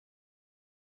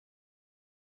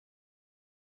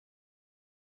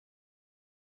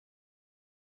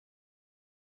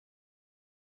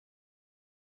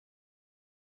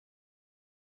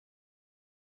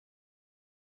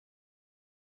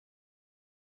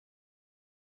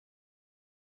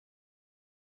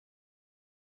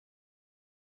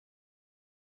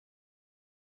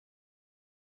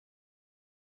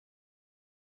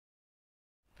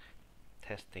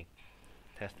testing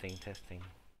testing testing。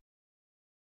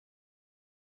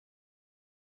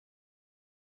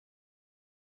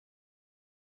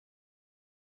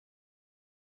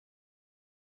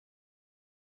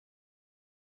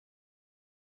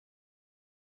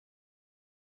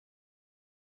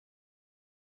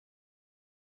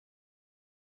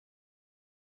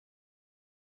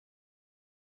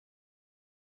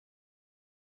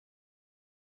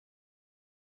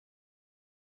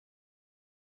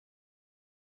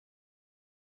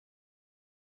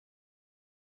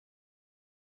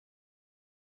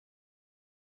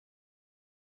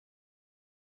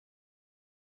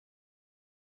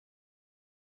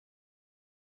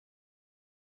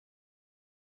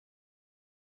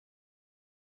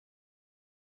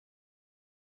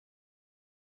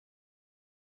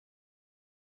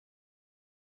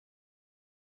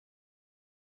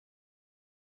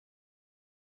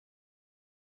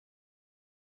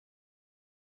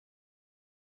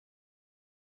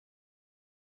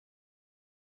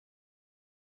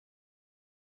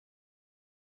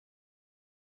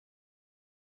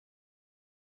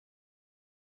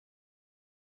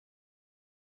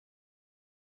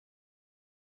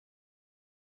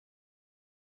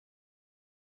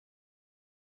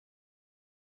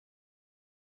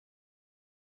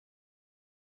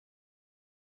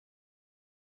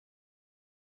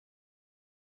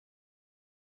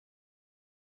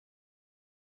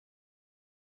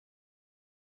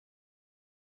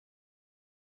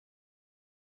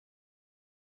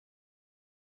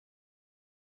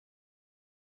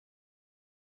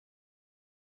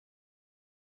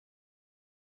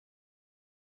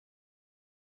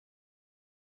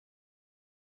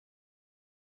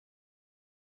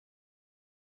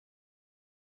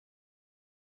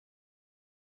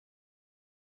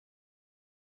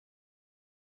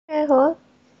好啊。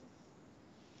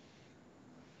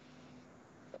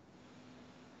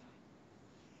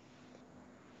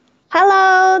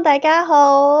Hello，大家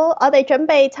好，我哋準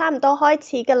備差唔多開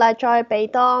始㗎啦，再俾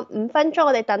多5分鐘，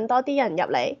我哋等多啲人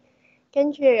入嚟，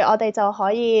跟住我哋就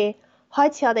可以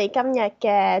開始我哋今日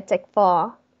嘅直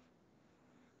播。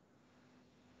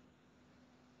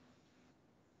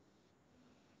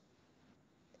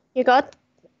如果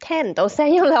聽唔到聲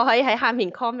音，你可以喺下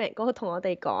面 comment 嗰度同我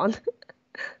哋講。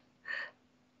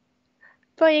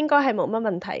不過應該係冇乜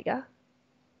問題㗎。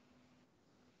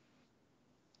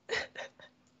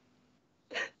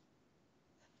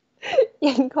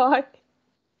應該。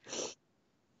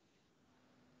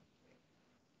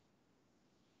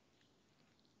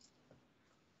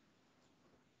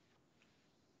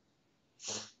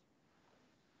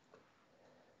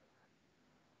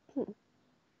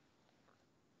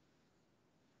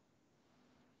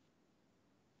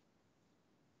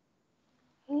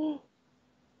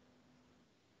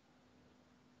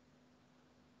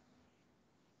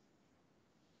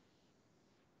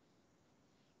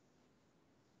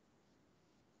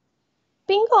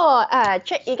邊個而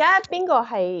家邊個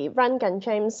係 run 緊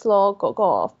James Law 嗰個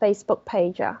Facebook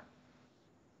page 啊？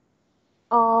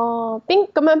哦，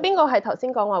咁樣邊個係頭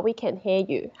先講話 We can hear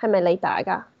you 係咪你打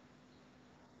㗎？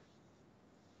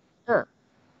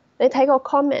你睇個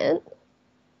comment？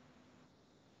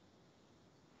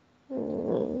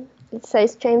 It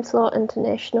says James Law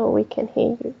International We can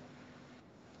hear you。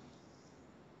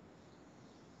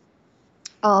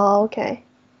哦，OK。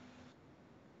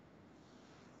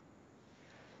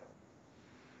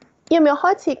要唔要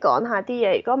開始講下啲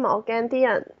嘢？如果唔係，我驚啲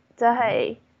人即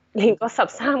係連個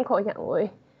13個人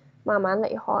會慢慢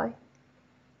離開。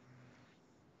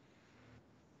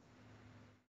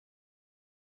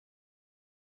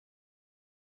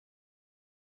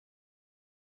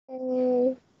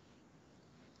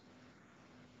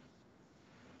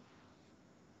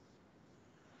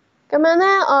咁樣咧，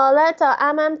我咧就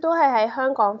啱啱都係喺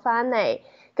香港翻嚟。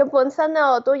咁本身咧，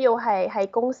我都要係喺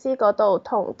公司嗰度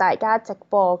同大家直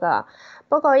播㗎。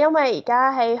不過因為而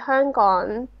家喺香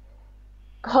港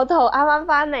嗰度啱啱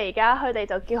翻嚟，而家佢哋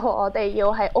就叫我哋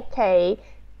要喺屋企，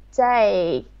即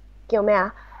係叫咩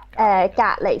啊？隔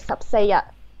離14日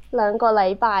，2個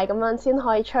禮拜咁樣先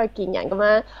可以出去見人咁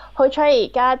樣。好彩而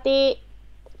家啲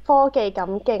科技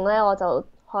咁勁咧，我就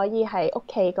可以喺屋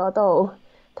企嗰度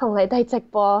同你哋直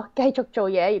播，繼續做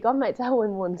嘢。如果唔係，真係會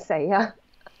悶死啊！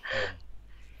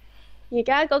而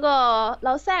家嗰個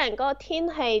紐西蘭嗰個天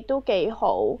氣都幾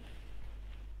好，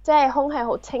即係空氣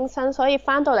好清新，所以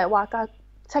翻到嚟話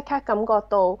即刻感覺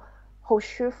到好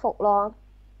舒服咯。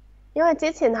因為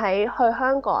之前去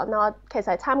香港我其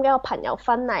實參加個朋友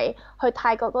婚禮，去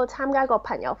泰國嗰度參加個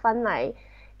朋友婚禮，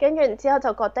跟住之後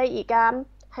就覺得而家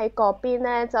喺嗰邊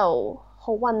咧就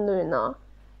好混亂啊。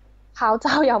口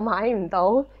罩又買唔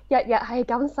到，日日係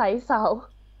咁洗手，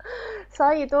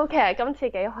所以都其實今次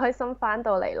幾開心翻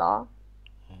到嚟咯。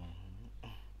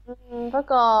不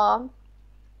過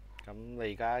咁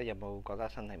你而家有冇覺得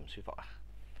身體唔舒服啊？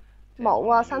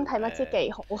冇啊，身體乜知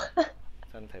幾好啊！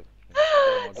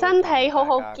身體好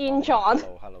好健壯。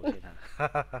Hello 先啊！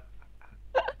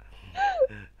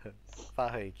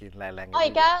翻去見靚靚嘅。我而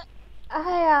家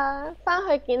係啊，翻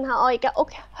去見下我而家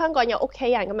香港有屋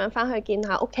企人咁樣，翻去見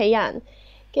下屋企人，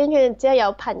跟住之後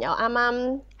有朋友啱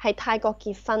啱喺泰國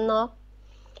結婚咯，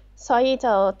所以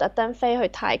就特登飛去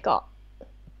泰國。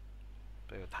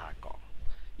飛去泰國，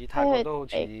而泰國都好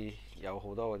似有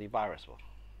好多嗰啲 virus 喎。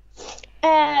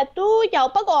都有，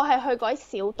不過係去嗰啲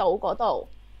小島嗰度，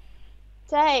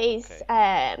即係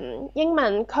英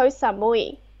文區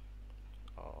Samui。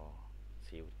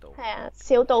係啊，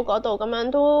小島嗰度咁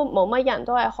樣都冇乜人，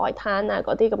都係海灘啊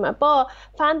嗰啲咁樣。不過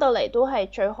翻到嚟都係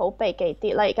最好避忌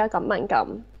啲啦，而家咁敏感。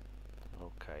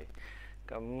OK，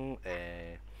咁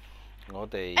我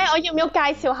哋我要唔要介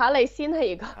紹下你先啊？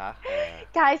如果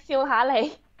介紹下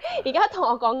你，而家同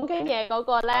我講緊嘢嗰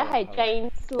個咧係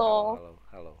James 咯。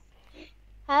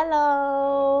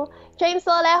Hello，James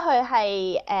咯咧，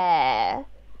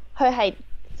佢係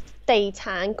地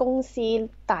產公司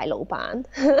大老闆，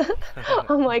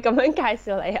可唔可以咁樣介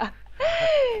紹你啊？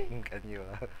唔緊要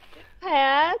啦。係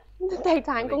啊，地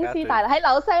產公司大佬喺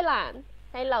紐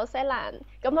西蘭，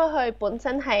咁佢本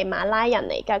身係馬拉人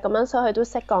嚟㗎，咁樣所以佢都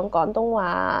識講廣東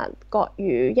話、國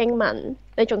語、英文。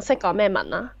你仲識講咩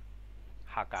文啊？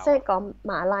客家。識講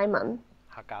馬拉文。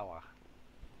客家話。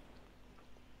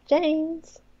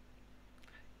James。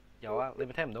有啊，你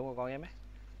咪聽唔到我講嘢咩？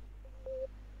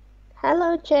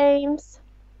 Hello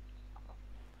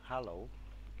James。Hello，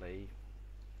 你。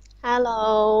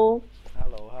Hello。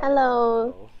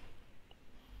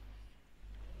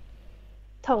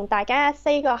同大家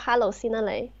say 個 hello 先啦，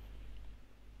你。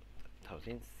頭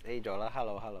先 say 咗啦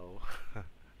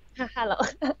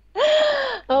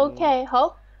 ，hello。OK，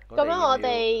 好。咁樣我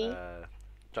哋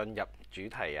進入主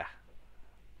題啊。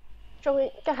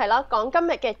係咯，講今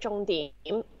日嘅重點。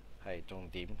係重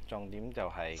點就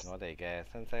係我哋嘅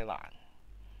新西蘭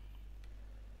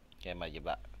嘅物業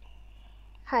啦。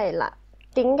係啦，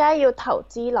點解要投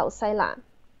資紐西蘭？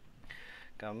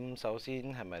咁首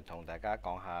先係咪同大家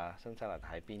講下新西蘭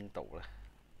喺邊度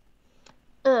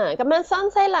呢？咁樣新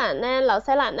西蘭咧、紐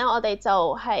西蘭咧，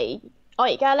我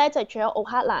而家咧就住喺奧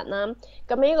克蘭啦。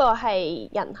咁呢個係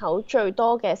人口最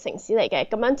多嘅城市嚟嘅，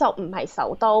咁樣就唔係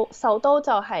首都，首都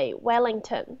就係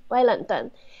Wellington。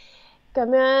咁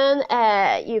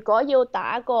樣如果要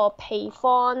打個秘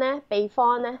方咧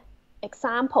example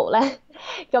咧，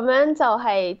咁樣就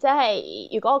係即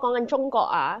係如果我講緊中國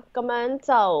啊，咁樣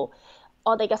就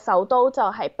我哋嘅首都就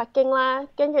係北京啦，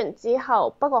跟住之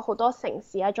後不過好多城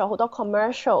市啊，仲有好多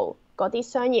commercial 嗰啲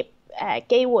商業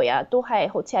機會啊，都係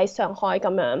好似喺上海咁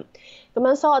樣，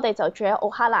所以我哋就住喺奧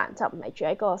克蘭，就唔係住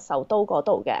喺個首都嗰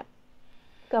度嘅。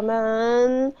咁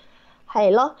樣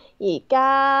係咯，而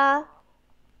家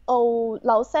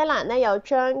紐西蘭咧有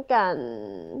將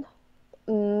近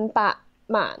500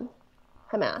萬，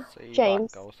係咪啊？James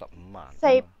 495萬。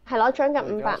係咯，將近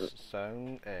500萬。想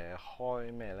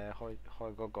開咩咧？開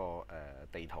嗰個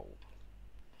地圖。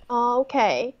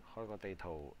OK。開個地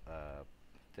圖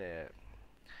即係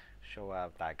show 下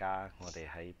大家我哋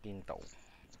喺邊度。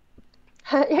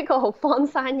係一個好荒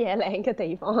山野嶺嘅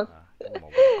地方。都冇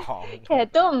咁講。其實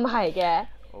都唔係嘅。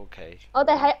OK。我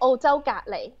哋喺澳洲隔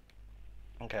離。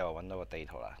OK，我揾到個地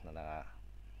圖啦，等等啊。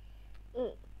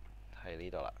喺呢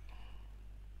度啦。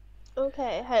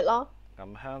OK， 係咯。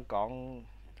咁香港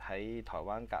喺台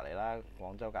灣隔離啦，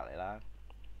廣州隔離啦。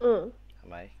係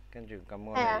咪？跟住咁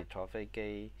我哋坐飛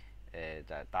機就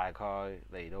係大概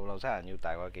嚟到紐西蘭要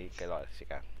大概幾耐時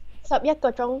間？11個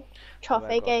鐘坐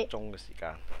飛機。1個鐘嘅時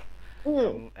間。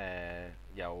咁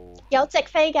有直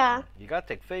飛㗎。而家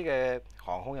直飛嘅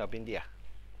航空有邊啲啊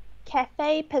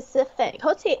？Cathay Pacific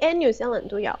好似 Air New Zealand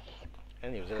都有。Air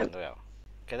New Zealand 都有。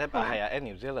Cathay 係啊 ，Air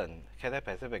New Zealand、Cathay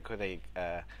Pacific 佢哋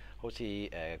好似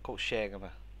code share 㗎嘛。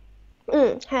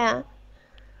係啊。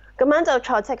咁樣就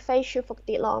坐直飛舒服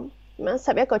啲咯。咁樣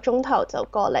11個鐘頭就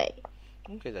過嚟。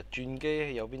咁其實轉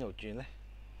機有邊度轉呢？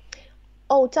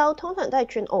澳洲通常都係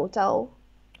轉澳洲。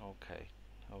OK。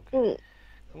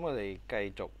咁我哋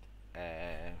繼續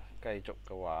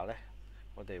嘅話咧，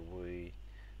我哋會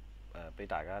俾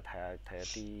大家睇一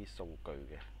啲數據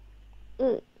嘅。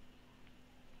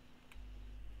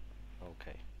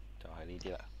OK，就係呢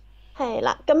啲啦。係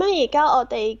啦，咁樣而家我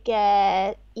哋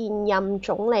嘅現任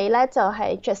總理咧就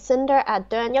係 Jacinda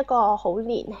Ardern， 一個好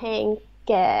年輕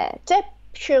嘅，即係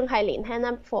算係年輕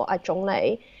啦，for 總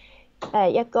理。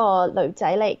一個女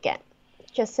仔嚟嘅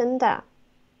Jacinda。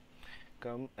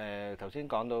咁頭先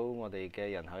講到我哋嘅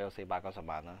人口有490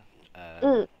萬啦，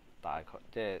大概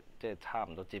即係差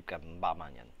唔多接近500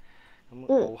萬人。咁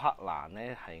奧克蘭呢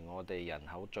係我哋人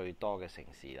口最多嘅城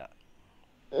市啦。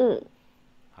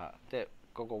即係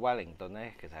嗰個威靈頓呢，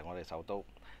其實係我哋首都，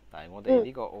但係我哋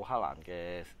呢個奧克蘭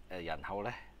嘅人口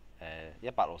呢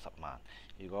，160萬。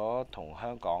如果同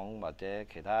香港或者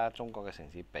其他中國嘅城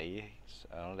市比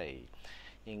上嚟，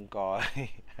應該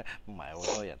唔係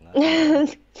好多人啦。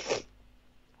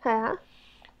係啊。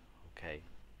OK。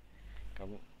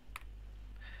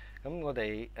咁我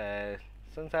哋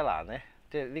新西蘭呢，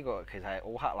即係呢個其實係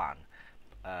奧克蘭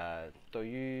對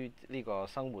於呢個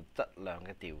生活質量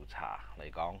嘅調查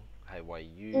嚟講，係位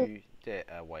於即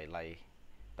係為例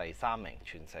第3名，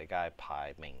全世界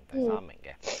排名第3名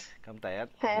嘅。咁第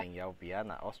1名有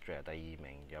Vienna Austria， 第2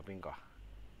名有邊個啊？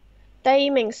第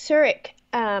2名 Zurich，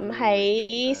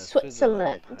 喺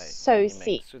Switzerland 瑞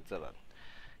士。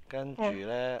跟住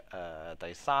咧第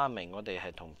3名我哋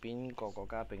係同邊個國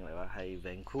家並嚟話係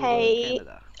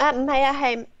Vancouver，Canada。唔係啊，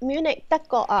係 Munich 德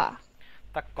國啊。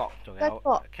德國仲有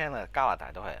Canada 加拿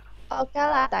大都係啊。加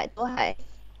拿大都係。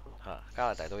加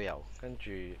拿大都有。跟住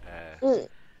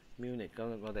Munich，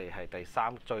 咁我哋係第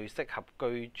3最適合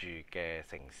居住嘅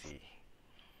城市。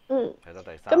係到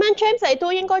第3。咁樣 James 你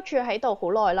都應該住喺度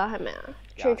好耐啦，係咪啊？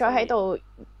住咗喺度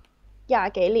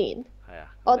20幾年。係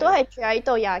啊。我都係住喺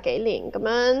度20幾年咁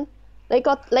樣。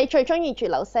你最中意住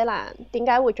紐西蘭？點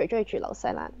解會最中意住紐西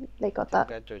蘭？你覺得？點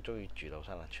解最中意住紐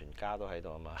西蘭？全家都喺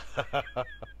度啊嘛。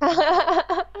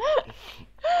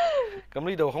咁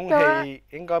呢度空氣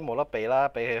應該冇得比啦，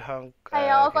比起香港。係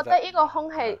啊，我覺得呢個空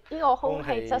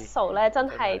氣質素咧真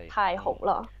係太好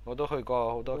啦。我都去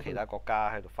過好多其他國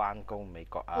家喺度返工，美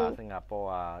國啊、新加坡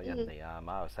啊、印尼啊、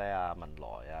馬來西亞、文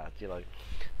萊啊之類，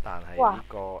但係呢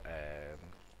個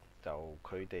就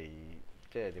佢哋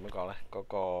即係點樣講呢？嗰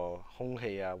個空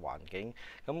氣啊、環境，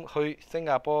咁去新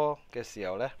加坡嘅時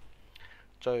候呢，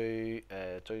最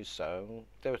想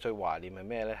即係最懷念係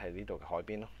咩呢？係呢度嘅海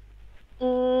邊咯。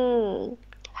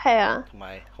係啊。同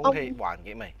埋空氣環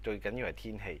境，最緊要係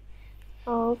天氣。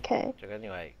OK。最緊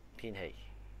要係天氣。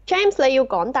James， 你要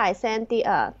講大聲啲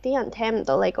啊！啲人聽唔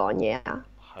到你講嘢啊。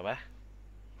係咩？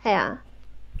係啊。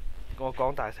我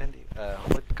講大聲啲，可唔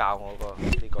可以教我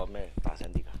呢個咩大聲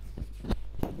啲㗎？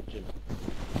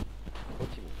好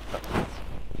似唔得，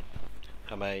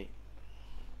係咪？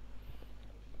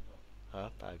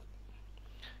但係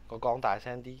我講大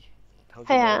聲啲，好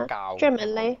似冇教。最明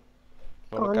你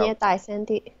講嘢大聲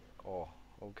啲。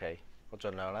OK， 我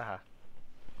盡量啦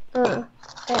嚇。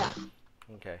係啊。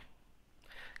OK，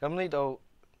 咁呢度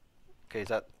其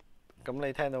實咁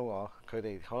你聽到我，佢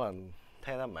哋可能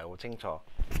聽得唔係好清楚。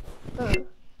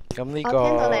咁呢個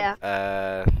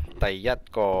第一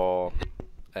個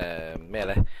咩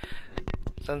呢？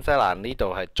新西蘭呢度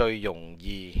係最容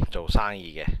易做生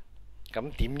意嘅，咁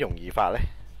點容易法呢？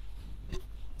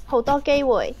好多機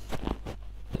會。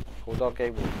好多機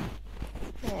會。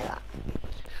係啦。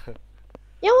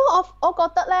因為我覺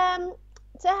得呢，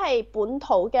即係本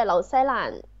土嘅紐西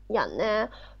蘭人呢，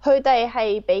佢哋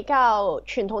係比較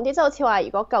傳統啲，即係好似話，如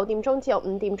果9點鐘至到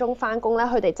5點鐘返工呢，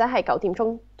佢哋真係9點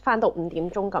鐘返到5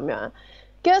點鐘咁樣。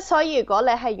跟住所以如果你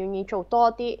係願意做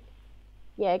多啲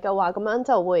嘢嘅話，咁樣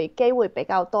就會機會比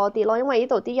較多啲咯。因為呢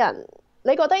度啲人，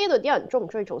你覺得呢度啲人中唔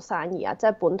中意做生意啊？即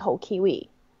係本土 Kiwi。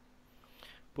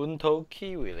本土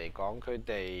Kiwi 嚟講，佢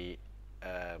哋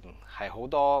係好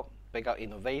多比較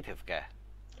innovative 嘅。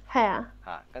係啊。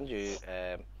跟住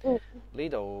呢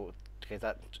度其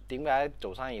實點解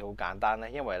做生意好簡單呢？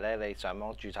因為咧你上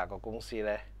網註冊個公司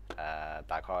咧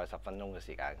大概10分鐘嘅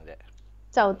時間嘅啫，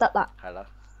就得啦。係啦。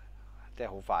即係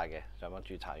好快嘅，上網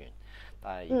註冊完，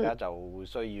但係而家就會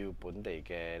需要本地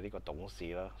嘅呢個董事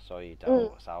咯，所以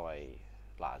就稍微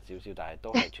難少少，但係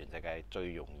都係全世界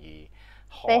最容易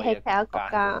開一間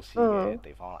公司嘅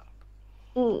地方啦。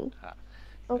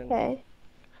OK。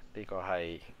呢個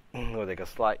係我哋嘅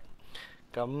slide。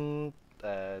咁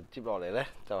接落嚟呢，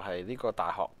就係呢個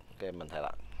大學嘅問題啦。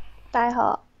大學，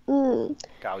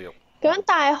教育。咁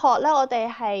大學呢，我哋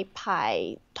係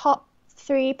排 top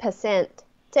 3%。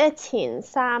即係前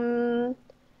3%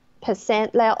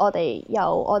 咧，我哋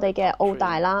有我哋嘅澳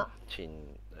大啦。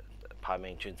排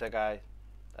名全世界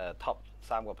top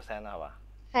 3% 啦，係嘛？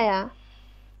係啊。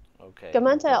OK。咁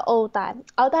樣就有澳大，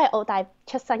我都係澳大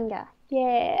出身㗎，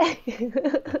耶！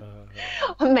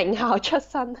名校出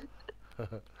身。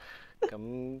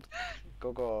咁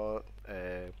嗰個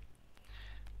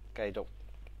繼續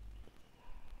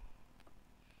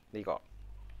呢個。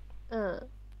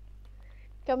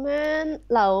咁咁樣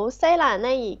紐西蘭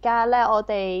咧，而家咧我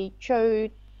哋最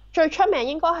出名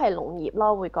應該係農業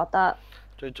咯，會覺得。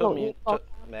最出名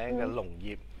嘅農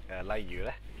業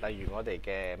例如我哋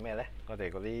嘅咩咧？我哋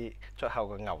嗰啲出口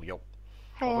嘅牛肉。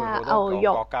係啊，牛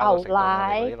肉、牛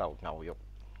奶。牛肉。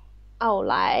牛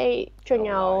奶，仲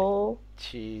有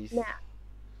cheese 咩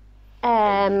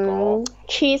啊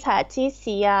？cheese 啊，芝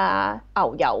士啊，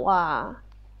牛油啊。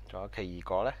仲有奇異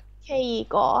果咧？奇異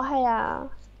果係啊！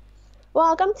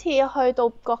哇！今次去到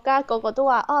國家，個個都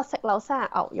話食紐西蘭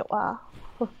牛肉啊，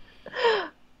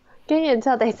跟住之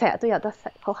後我哋成日都有得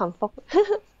食，好幸福。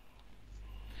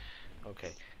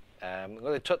OK，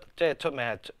我哋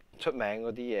出名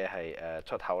嗰啲嘢係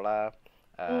出口啦，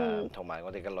同埋我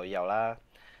哋嘅旅遊啦，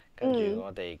跟住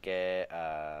我哋嘅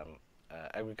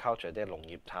agriculture 即係農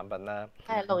業產品啦。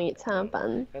係農業產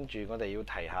品。跟住我哋要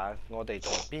提下，我哋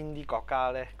同邊啲國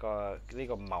家咧呢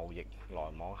個貿易來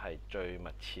往係最密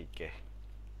切嘅。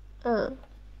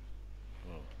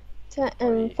即係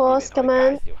enforce 咁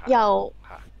樣又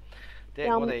即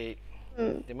係我哋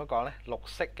點樣講咧？綠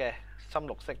色嘅深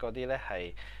綠色嗰啲咧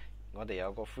係我哋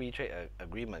有個 free trade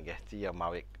agreement 嘅自由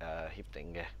貿易協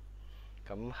定嘅，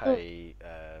咁係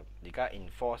而家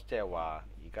enforce 即係話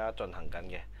而家進行緊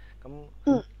嘅。咁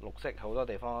綠色好多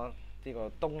地方，呢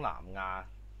個東南亞、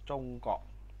中國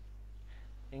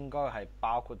應該係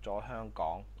包括咗香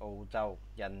港、澳洲、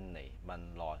印尼、文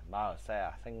萊、馬來西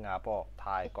亞、新加坡、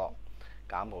泰國、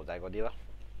柬埔寨嗰啲咯。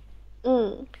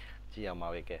自由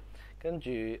貿易嘅，跟住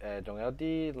仲有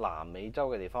啲南美洲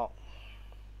嘅地方。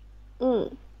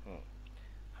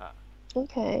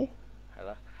OK。係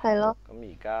啦。係咯。咁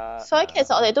而家。所以其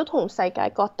實我哋都同世界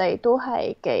各地都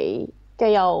係幾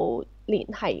有聯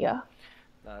繫㗎。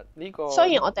呢個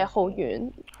雖然我哋好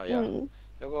遠。係啊。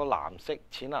有個淺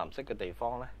藍色嘅地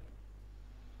方咧。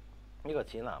呢個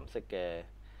淺藍色嘅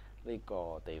呢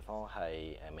個地方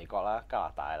係美國啦、加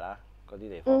拿大啦嗰啲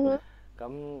地方。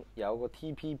咁有個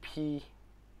TPP， 即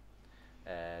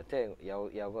係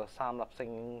有個3粒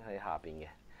星喺下邊嘅，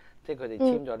即係佢哋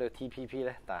簽咗呢個 TPP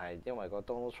咧，但係因為個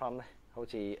Donald Trump 咧，好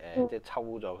似即係抽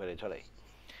咗佢哋出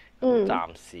嚟，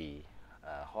暫時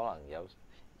可能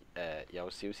有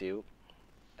少少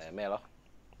咩咯，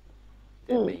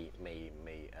即係未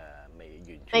完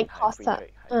全係 free trade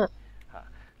嚇，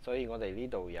所以我哋呢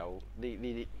度有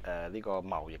呢個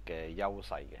貿易嘅優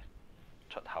勢嘅，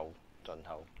出口進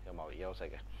口有貿易優勢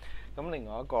嘅。咁另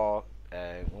外一個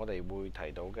我哋會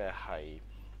提到嘅係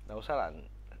紐西蘭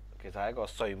其實係一個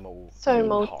稅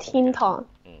務天堂。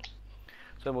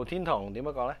稅務天堂點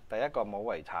樣講咧？第一個冇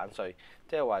遺產稅，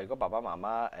即係話如果爸爸媽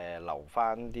媽留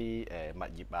翻啲物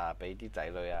業啊，俾啲仔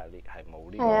女啊，係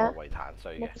冇呢個遺產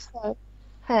稅嘅。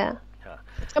係啊。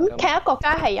咁其他國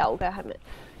家係有嘅係咪？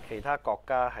其他國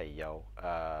家係有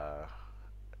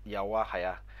有啊，係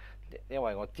啊。因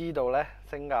為我知道咧，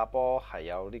新加坡係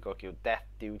有呢個叫 death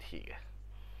duty 嘅。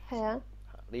係啊。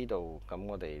呢度咁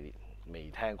我哋未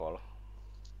聽過咯。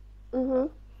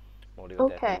冇呢個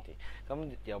death duty。咁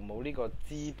又冇呢個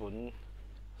資本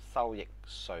收益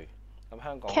稅。咁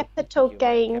香港 capital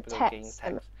gain tax。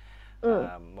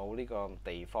冇呢個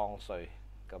地方稅。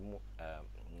咁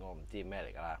我唔知咩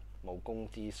嚟㗎啦。冇工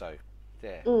資稅，即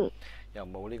係又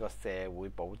冇呢個社會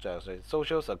保障稅。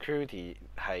Social Security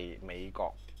係美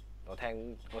國。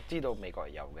我知道美國係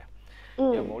有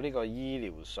嘅，又冇呢個醫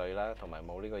療稅啦，同埋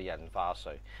冇呢個印花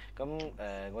稅。咁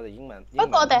我哋英文不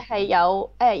過我哋係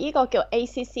有依個叫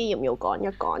ACC， 要唔要講一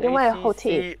講？因為好似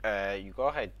如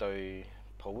果係對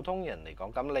普通人嚟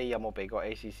講，咁你有冇俾過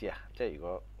ACC 啊？即係如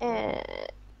果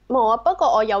冇啊，不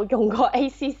過我有用過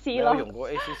ACC 咯。有用過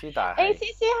ACC， 但係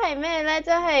ACC 係咩咧？即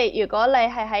係如果你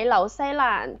係喺紐西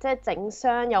蘭即係整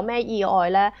傷有咩意外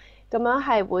咧，咁樣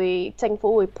係政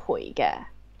府會賠嘅。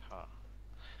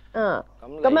咁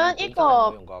樣呢個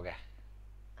冇用過嘅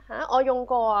嚇，我用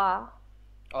過啊。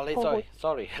你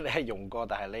sorry， 你係用過，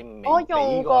但係你我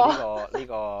用過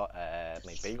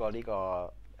未俾過呢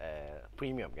個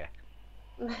premium 嘅。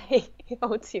未，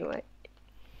好似未。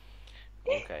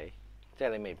OK， 即係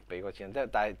你未俾過錢，但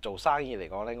係做生意嚟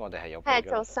講咧，我哋係有俾嘅。係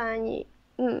做生意，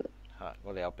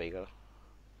我哋有俾嘅咯。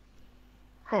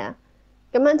係啊，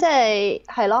咁樣即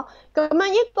係咯，咁樣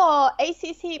呢個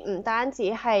ACC 唔單止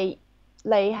係。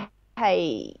你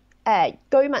係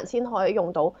居民先可以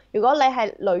用到。如果你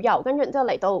係旅遊，跟住之後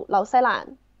嚟到紐西蘭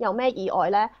有咩意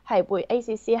外咧，係會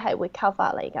ACC 係會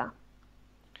cover 你㗎。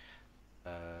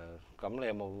咁你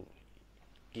有冇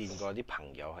見過啲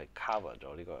朋友係 cover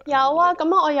咗呢個？有啊，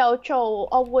咁我有做，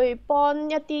我會幫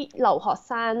一啲留學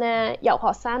生咧，遊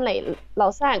學生嚟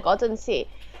紐西蘭嗰陣時，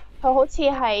佢好似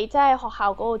係即係學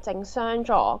校嗰度整傷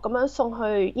咗，咁樣送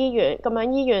去醫院，咁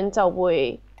樣醫院就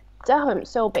會即係佢唔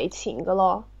需要俾錢㗎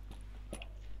咯。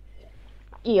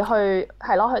而佢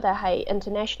係咯，佢哋係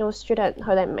international student，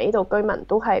佢哋唔係呢度居民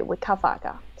都係會 cover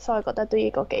㗎，所以我覺得都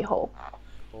呢個幾好。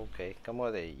OK，咁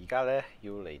我哋而家咧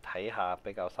要嚟睇下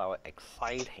比較稍微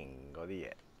exciting 嗰啲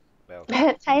嘢。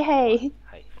睇戲。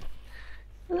係。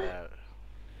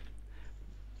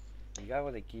而家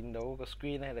我哋見到個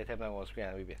screen 咧，你睇唔睇我個 screen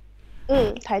喺呢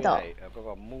邊？睇到。係嗰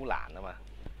個木蘭啊嘛。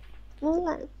木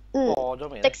蘭。播咗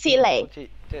未？迪士尼。好似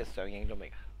即係上映咗未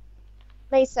㗎？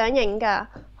未上映㗎，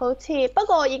好似不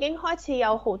過已經開始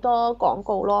有好多廣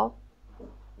告咯。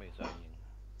未上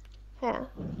映。係啊。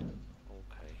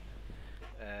OK。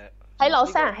喺紐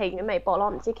西蘭戲院未播咯，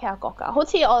唔知其他國家。好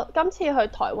似我今次去台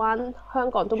灣、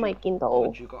香港都未見到。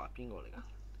主角係邊個嚟㗎？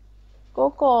嗰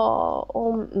個我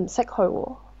唔識佢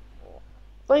喎。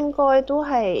應該都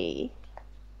係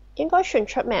應該算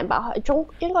出名吧？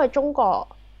應該係中國，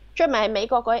最唔係美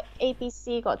國嗰啲 ABC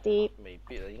嗰啲。未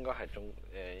必啊，應該係應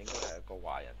該係一個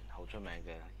華人好出名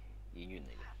嘅演員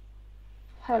嚟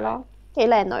嘅。係咯，幾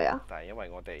靚女啊！但係因為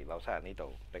我哋紐西蘭呢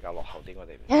度比較落後啲，我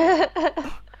哋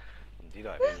唔知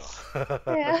道係邊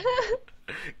個。係啊。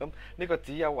咁呢個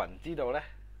只有雲知道咧，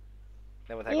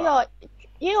你有冇睇過？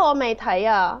呢個我未睇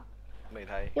啊。未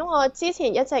睇。因為我之前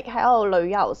一直喺度旅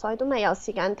遊，所以都未有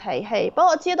時間睇戲。不過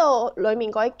我知道裡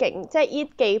面嗰啲景，即係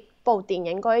呢幾部電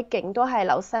影嗰啲景都係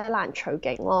紐西蘭取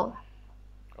景咯。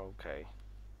OK。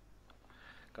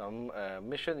咁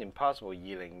Mission Impossible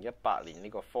 2018年呢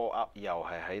個 Fallout 又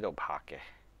係喺度拍嘅。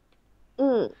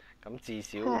咁至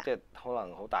少即係可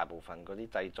能好大部分嗰啲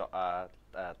製作啊、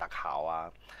特效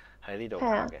啊喺呢度拍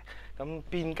嘅。咁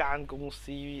邊間公司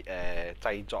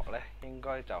製作咧？應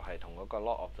該就係同嗰個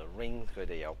Lord of the Rings 佢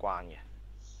哋有關嘅。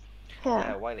即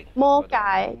係威靈魔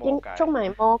界，中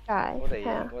文魔界。我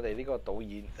哋呢個導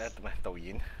演唔係導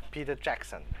演 Peter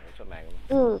Jackson 好出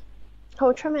名。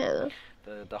好出名啊！其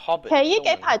實呢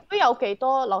幾排都有幾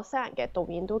多紐西蘭嘅導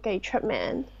演都幾出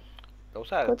名。紐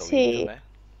西蘭嘅導演咩？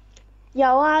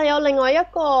有啊，有另外一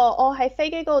個我喺飛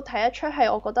機嗰度睇一出戲，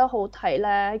我覺得好睇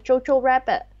咧。Jojo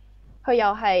Rabbit， 佢又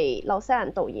係紐西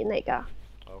蘭導演嚟㗎。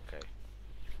OK。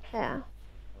係啊。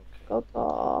嗰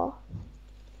個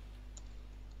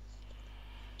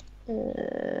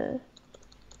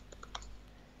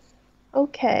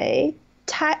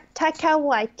Taika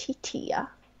Waititi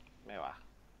啊。咩話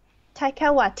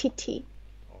？Taika Waititi，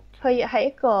 佢係一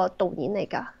個導演嚟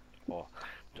㗎。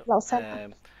紐西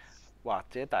蘭。或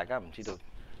者大家唔知道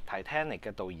Titanic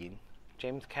嘅導演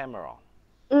James Cameron，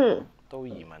 都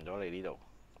移民咗嚟呢度。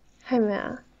係咪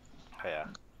啊？係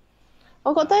啊。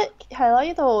我覺得係咯，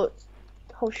呢度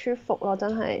好舒服咯，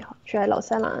真係住喺紐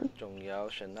西蘭。仲有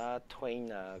Shania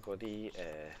Twain 啊，嗰啲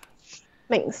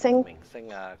明星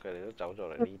啊，佢哋都走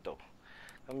咗嚟呢度。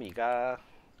咁而家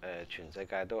全世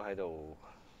界都喺度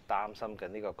擔心緊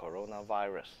呢個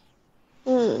coronavirus。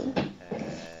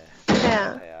係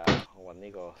啊。我揾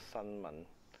呢個新聞，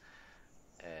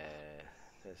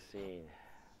睇下先。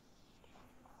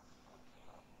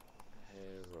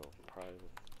Hadlow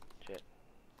Project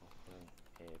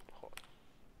Airport。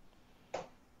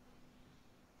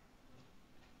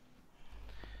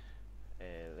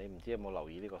你唔知有冇留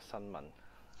意呢個新聞？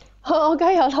我梗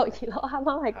係有留意咯，啱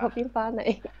啱喺嗰邊翻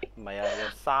嚟。唔係啊，有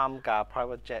3架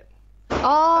private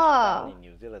jet。in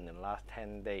New Zealand in last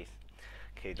 10 days，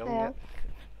 其中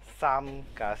3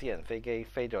架私人飛機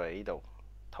飛咗嚟呢度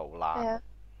逃難。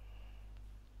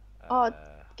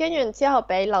跟住之後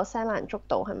俾紐西蘭捉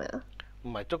到係咪啊？唔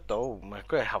係捉到，唔係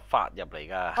佢係合法入嚟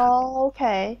㗎。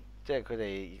OK。即係佢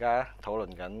哋而家討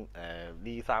論緊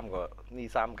呢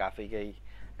3架飛機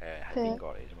係邊個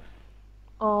嚟啫嘛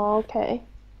？OK。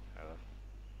係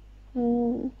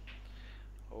咯。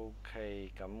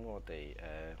OK， 咁我哋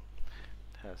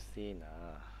睇下先啊，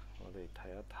我哋睇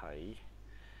一睇。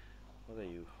我哋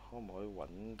可唔可以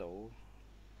揾到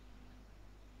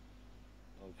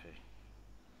 ？OK，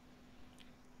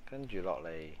 跟住落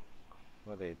嚟，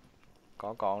我哋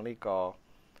講講呢個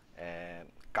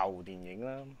舊電影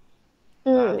啦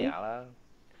 ，Narnia 啦，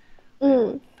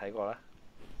睇過啦？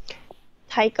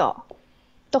睇過，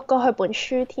讀過佢本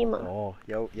書添啊！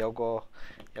有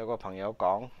個朋友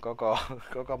講嗰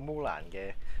個木蘭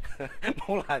嘅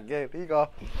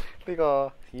呢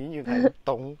個演員係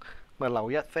董。咪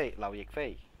劉亦菲。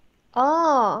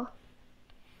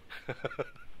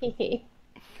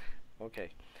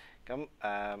OK， 咁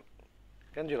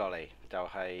跟住落嚟就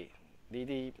係呢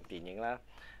啲電影啦。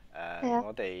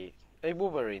我哋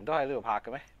Wolverine 都喺呢度拍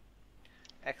嘅咩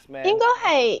 ？X-Men 應該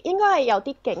係有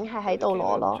啲景係喺度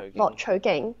攞取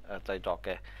景。製作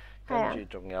嘅，跟住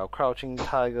仲有 Crouching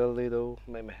Tiger Little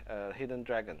Hidden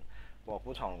Dragon 臥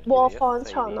虎藏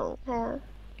龍係啊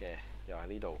嘅，又喺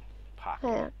呢度拍嘅。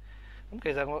係啊。咁其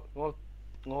實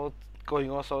我據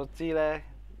我所知咧，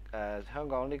香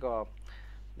港呢個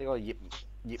葉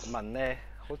問咧，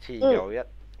好似有一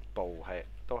部係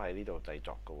都喺呢度製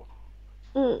作嘅喎。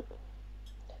嗯。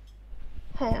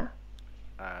係啊。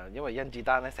因為甄子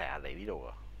丹咧成日嚟呢度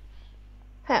喎。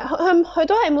係啊，佢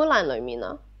都喺 Mulan 裡面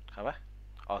啊。係咩？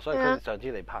哦，所以佢上次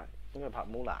嚟拍應該拍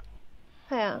Mulan。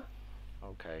係啊。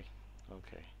OK。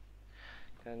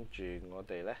跟住我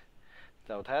哋咧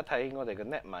就睇一睇我哋嘅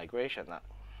net migration 啦。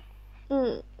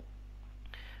嗯。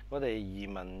我哋移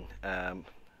民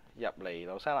入嚟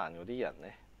紐西蘭嗰啲人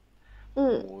咧，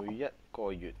每一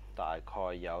個月大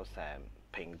概有成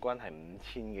平均係5000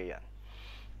嘅人，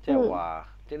即係話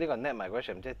即係呢個 net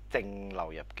migration 即係淨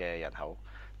流入嘅人口，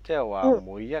即係話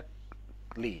每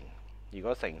一年如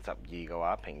果乘12嘅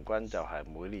話，平均就係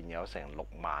每年有成6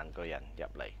萬個人入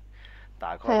嚟，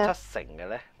大概70%嘅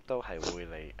咧都係會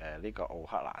嚟呢個奧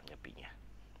克蘭入邊嘅。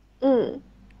嗯。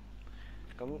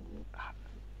咁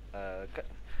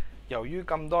由於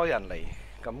咁多人嚟，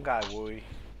咁梗係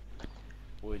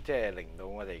會即係令到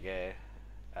我哋嘅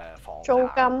房地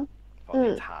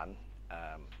產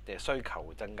嘅需求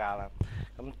會增加啦。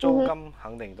咁租金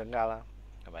肯定增加啦，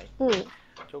係咪？嗯。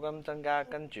租金增加，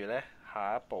跟住咧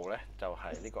下一步咧就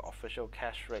係呢個 official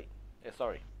cash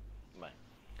rate。sorry， 唔係。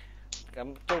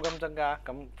咁租金增加，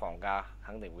咁房價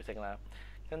肯定會升啦。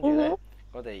跟住咧，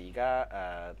我哋而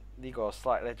家呢個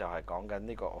slide 咧就係講緊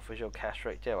呢個 official cash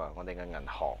rate， 即係話我哋嘅銀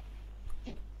行。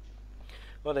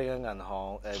我哋嘅銀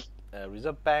行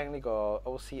Reserve Bank 呢個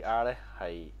OCR 咧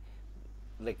係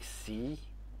歷史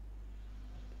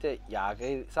即係20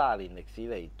幾30年歷史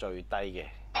嚟最低嘅。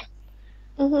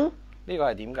呢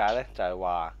個係點解咧？就係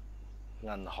話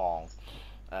銀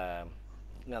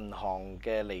行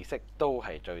嘅利息都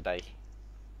係最低。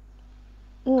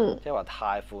即係話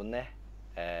貸款咧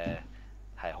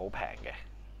係好平嘅。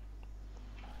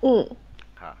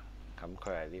咁佢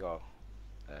係呢個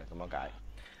咁樣解。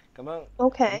咁樣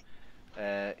OK。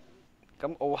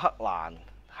咁奧克蘭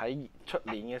喺出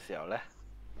年嘅時候咧，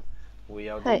會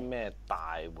有啲咩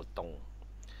大活動？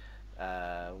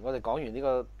我哋講完呢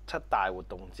個7大活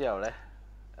動之後咧，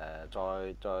再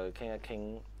傾一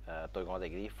傾對我哋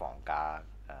啲房價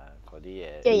嗰啲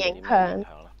嘢嘅影響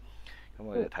啦。咁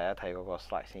我哋睇一睇嗰個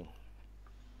slide 先。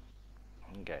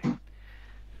OK。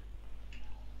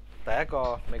第一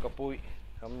個美國杯，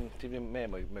咁知唔知咩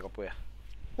美國杯啊？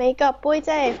美國杯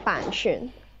即係帆船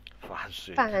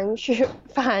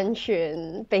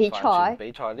比賽。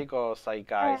比賽呢個世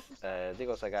界呢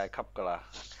個世界級㗎啦。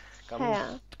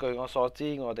咁據我所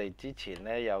知，我哋之前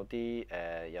咧有啲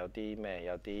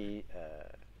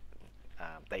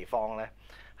地方咧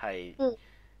係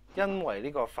因為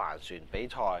呢個帆船比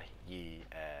賽而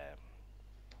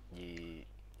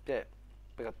即係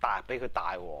俾佢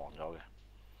大黃咗嘅，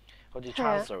好似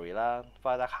Chancery 啦、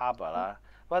Ryder Harbour 啦。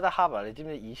Ryder Harbour 你知唔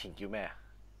知以前叫咩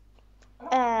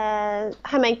啊？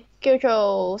係咪叫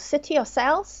做 City of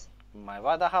Sails？ 唔係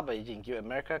Ryder Harbour 以前叫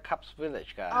America Cups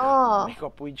Village 㗎，美國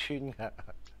杯村㗎。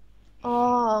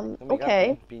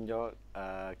OK。變咗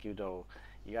叫做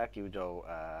而家叫做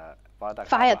Ryder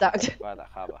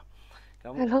Harbour。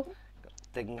咁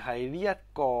淨係呢一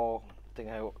個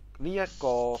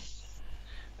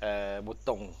活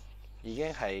動已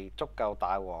經係足夠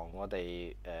大旺我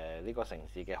哋呢個城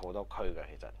市嘅好多區㗎，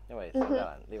其實因為新西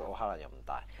蘭呢個奧克蘭又唔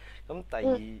大。咁第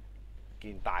二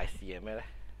件大事係咩咧？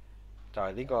就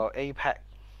係呢個 APEC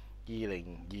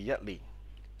 2021年，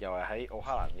又係喺奧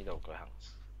克蘭呢度舉行。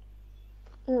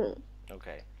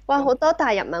OK。哇！好多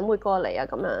大人物會過嚟啊，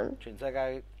咁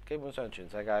樣。基本上全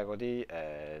世界嗰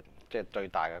啲即係最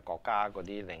大嘅國家嗰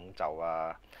啲領袖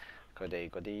啊，佢哋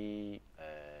嗰啲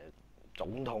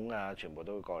總統啊，全部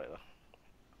都會過嚟咯。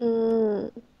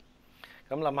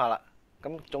咁諗下啦，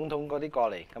咁總統嗰啲過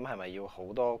嚟，咁係咪要好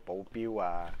多保鏢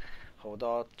啊，好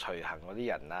多隨行嗰啲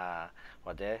人啊，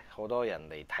或者好多人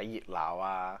嚟睇熱鬧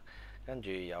啊？跟住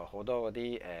有好多嗰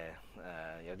啲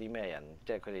有啲咩人，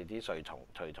即係佢哋啲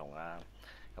隨從啊，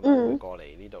咁會過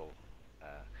嚟呢度。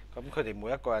咁佢哋每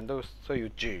一個人都需要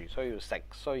住、需要食、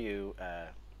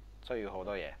需要好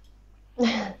多嘢。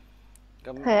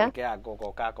咁幾廿個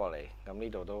國家過嚟，咁呢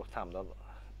度都差唔多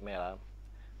咩啦？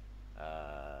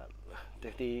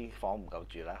啲房唔夠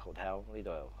住啦 ，hotel 呢度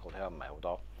hotel 唔係好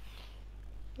多。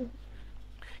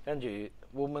跟住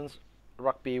Women's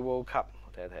Rugby World Cup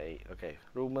睇一睇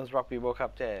 ，OK，Women's Rugby World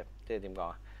Cup 即係點講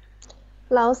啊？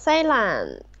紐西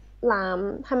蘭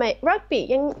籃係咪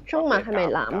rugby 中文係咪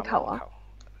籃球啊？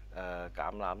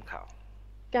橄欖球。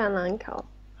橄欖球。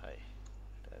係，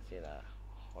等陣先啦，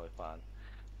開翻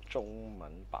中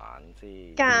文版先。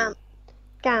橄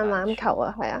欖球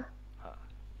啊，係啊。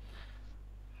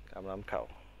橄橄欖球。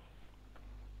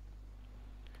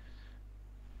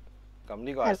咁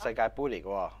呢個係世界盃嚟嘅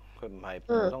喎，佢唔係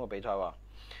普通嘅比賽喎。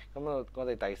咁我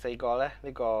哋第4個咧，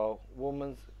呢個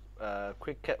Women's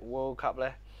Cricket World Cup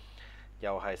咧，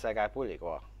又係世界盃嚟嘅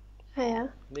喎。係啊。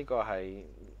呢個係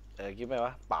叫咩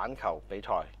話？板球比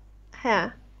賽。係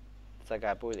啊。世界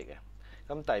盃嚟嘅。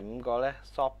咁第5個咧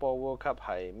Softball World Cup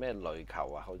係咩壘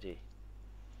球啊？好似。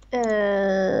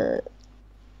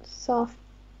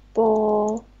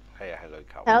softball。係啊，係壘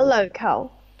球。有壘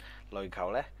球。壘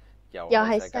球咧又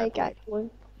係世界盃。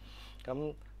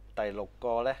咁第6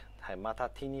個咧係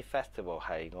Matatini Festival，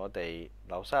 係我哋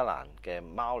紐西蘭嘅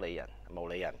毛利人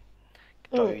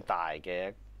最大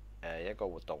嘅一個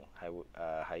活動，係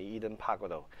喺 Eden Park 嗰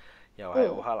度，又係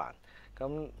奧克蘭。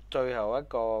咁最後一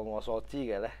個我所知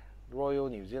嘅咧 Royal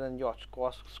New Zealand Yacht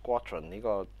Squadron， 呢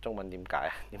個中文點解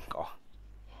啊？點講？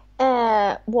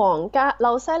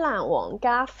紐西蘭皇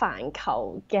家帆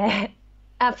球嘅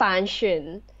帆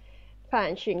船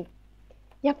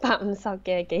150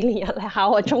嘅紀念日嚟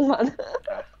考我中文。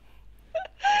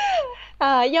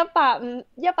150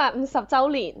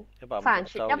週年。帆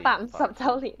船150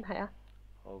週年，係啊。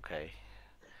OK，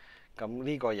 咁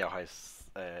呢個又係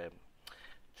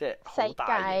即係好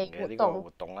大型嘅呢個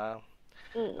活動啦。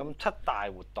咁7大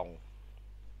活動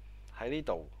喺呢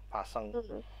度發生，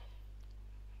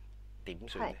點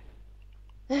算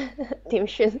咧？點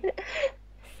算？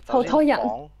好多人。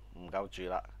房唔夠住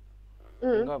啦，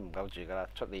應該唔夠住噶啦，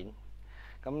出年。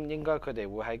咁應該佢哋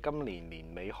會喺今年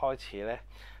年尾開始咧，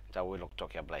就會陸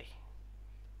續入嚟。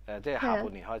即係下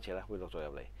半年開始咧，會陸續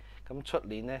入嚟。咁出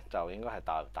年咧就應該係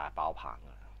大爆棚噶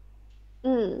啦。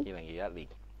2021年。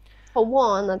好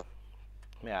旺啊！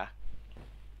咩啊？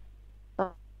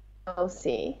到時。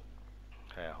係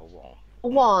啊，好旺。好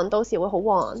旺，到時會好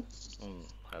旺。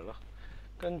係咯。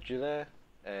跟住咧，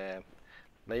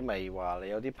你咪話你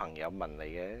有啲朋友問你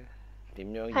嘅點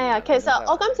樣？係啊，其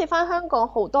實我今次返香港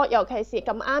好多，尤其是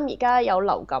咁啱而家有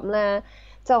流感咧，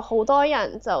就好多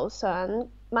人就想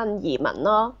問移民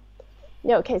咯。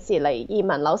尤其是嚟移民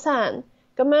紐西蘭，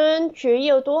咁樣主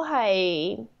要都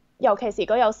係，尤其是如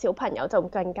果有小朋友就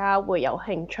更加會有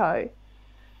興趣。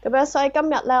咁樣所以今日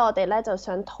咧，我哋咧就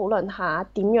想討論下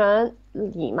點樣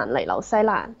移民嚟紐西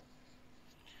蘭。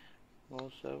我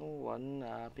想揾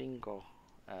啊邊個？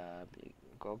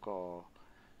嗰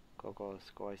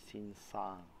位先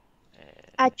生。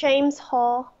阿 James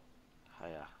Hall。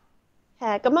係啊。係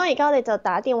啊，咁而家我哋就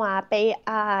打電話俾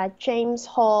阿 James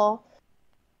Hall。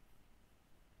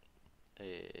等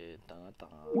一等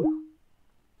啊！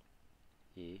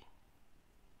咦？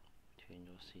斷咗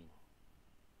線。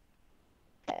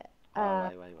喂。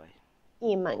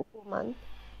移民顧問。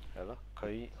係咯，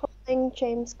佢。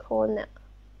James Corner。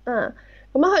咁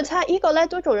樣佢呢個咧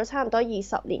都做咗差唔多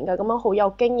20年㗎，咁樣好有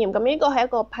經驗。咁呢個係一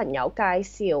個朋友介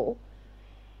紹，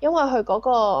因為佢嗰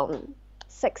個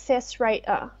success rate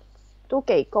啊都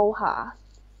幾高下，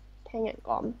聽人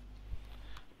講。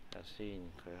睇下先，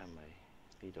佢係咪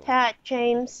呢度？睇下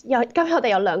James，今日我哋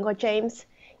有2個 James，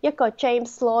 一個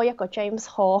James Law， 一個 James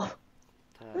Hall。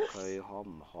睇下佢可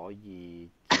唔可以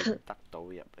接得到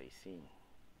入嚟先。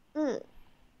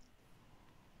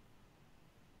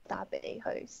打俾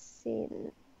佢先。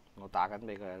我打緊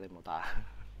俾佢啊！你冇打。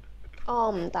我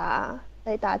唔打，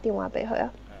你打電話俾佢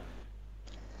啊。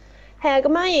係啊，咁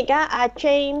樣而家阿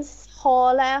James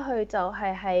Hall 咧，佢就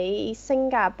係喺新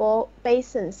加坡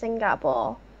 ，base in 新加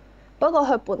坡。不過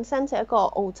佢本身就係一個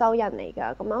澳洲人嚟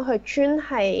㗎，咁樣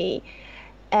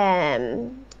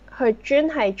佢專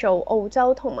係做澳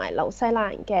洲同埋紐西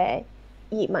蘭嘅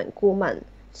移民顧問，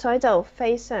所以就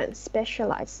非常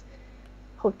specialize。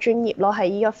好專業咯，喺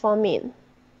呢一方面。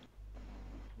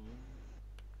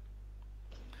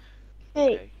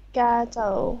而家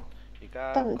就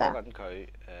得唔得？講緊佢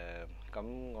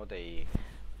咁我哋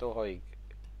都可以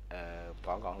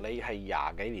講講。你係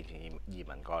20幾年前移民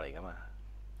過嚟㗎嘛？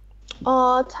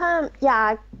我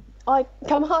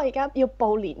而家要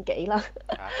報年紀啦。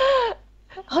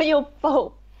我要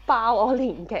爆我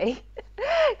年紀。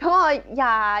咁我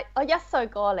1歲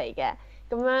過嚟嘅。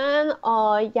咁樣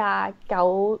我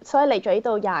29，所以嚟咗呢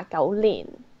度29年。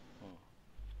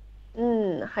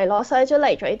係咯，所以都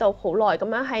嚟咗呢度好耐，咁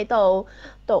樣喺度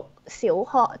讀小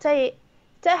學，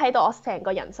即係喺度我成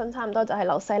個人生差唔多就喺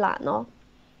紐西蘭咯。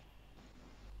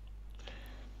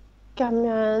咁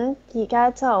樣而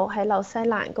家就喺紐西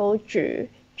蘭嗰度住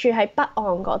喺北岸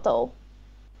嗰度。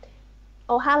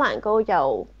奧克蘭嗰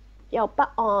度有北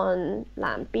岸、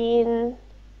南邊、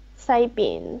西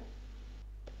邊。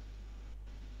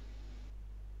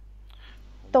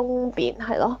東邊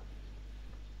係咯。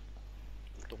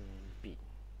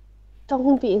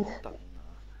東邊。等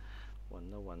揾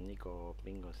一揾呢個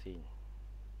邊個先？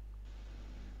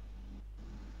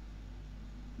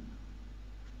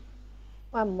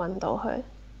揾唔揾到佢？一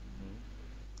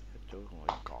早同我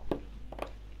講。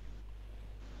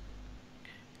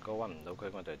如果揾唔到佢，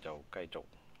我哋就繼續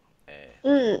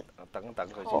等一等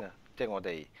佢先啦。即係我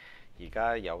哋而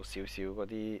家有少少嗰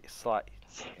啲 slide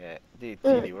啲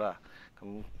資料啦。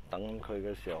咁等佢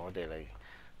嘅時候，我哋嚟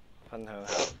分享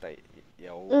下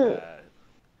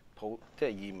即係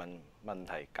移民問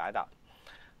題解答。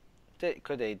即係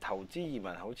佢哋投資移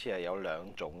民好似係有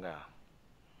2種㗎。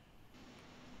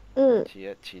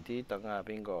遲啲等下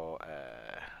邊個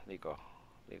呢個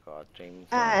James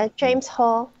James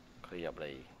Hall 佢入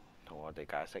嚟同我哋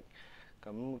解釋。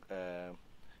咁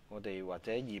我哋或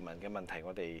者移民嘅問題，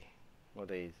我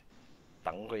哋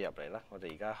等佢入嚟啦。我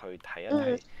哋而家去睇一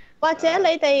睇。或者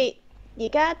你哋而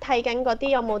家睇緊嗰啲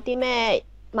有冇啲咩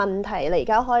問題？你而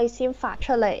家可以先發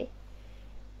出嚟。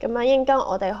咁樣應該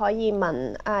我哋可以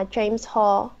問James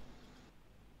Hall。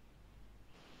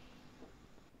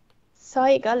所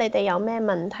以如果你哋有咩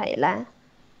問題咧，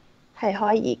係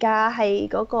可以而家喺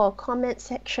嗰個 comment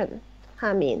section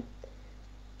下面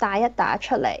打一打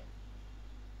出嚟。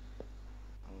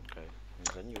OK， 唔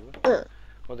緊要啦。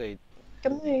我哋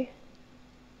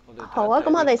好啊，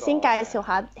咁我哋先介紹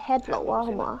下 Hadlow 啊，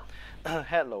好唔好啊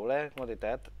 ？Hadlow 咧，我哋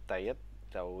第一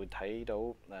就會睇到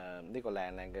呢個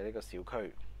靚靚嘅呢個小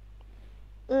區。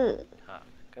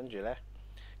跟住咧。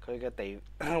佢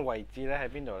嘅位置咧喺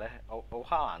邊度咧？奧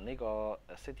克蘭呢個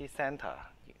City Centre，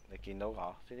 你見到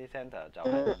個 City Centre 就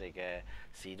係我哋嘅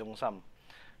市中心。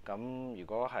咁如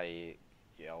果係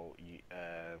即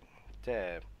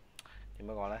係點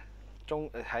樣講咧？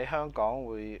喺香港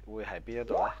會係邊一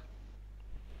度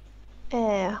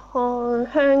咧？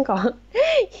香港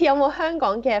有冇香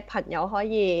港嘅朋友可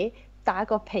以打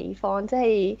個比方，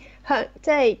即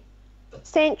係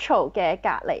Central 嘅隔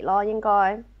離咯，應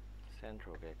該。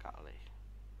Central 嘅隔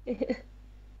離，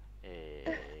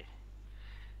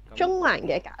中環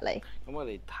嘅隔離。咁我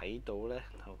哋睇到咧，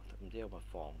唔知有冇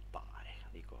放大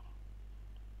呢個？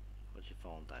好似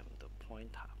放大唔到 point，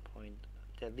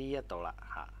 即係呢一度啦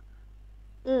嚇。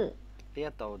呢一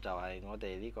度就係我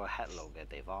哋呢個 Hadlow 嘅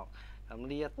地方。咁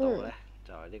呢一度咧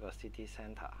就係呢個 City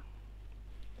Centre。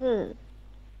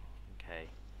OK。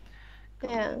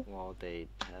咁我哋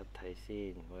睇一睇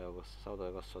先，我收到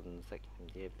一個信息，唔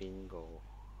知係邊個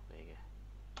嚟嘅？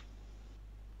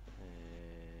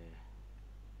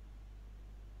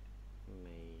未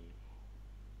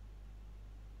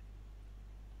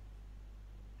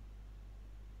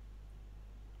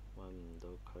揾唔到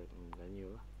佢，唔緊要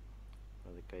啦，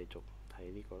我哋繼續睇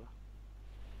呢個啦。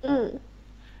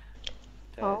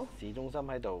就係市中心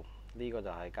喺度，呢個就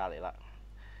係隔離啦。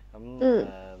咁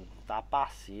搭巴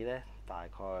士咧，大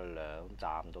概2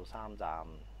站到3站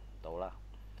到啦。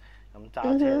咁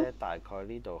揸車咧，大概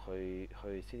呢度去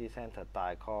City Centre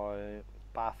大概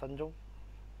8分鐘，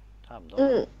差唔多，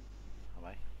係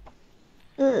咪？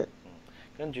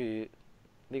跟住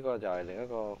呢個就係另一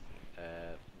個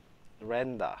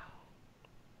render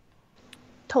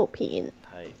圖片。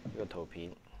係呢個圖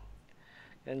片。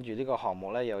跟住呢個項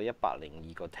目咧有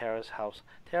102個 terrace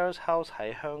house。terrace house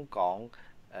喺香港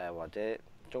或者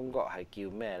中國係叫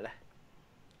咩咧？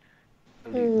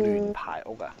聯排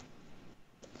屋啊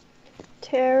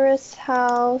 ？Terrace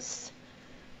house。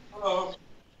我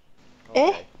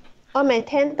未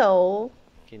聽到。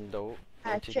見到，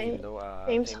好似見到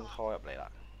James Hall 入嚟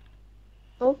啦。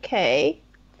OK。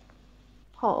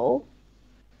好。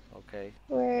OK。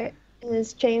Where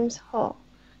is James Hall？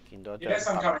 見到一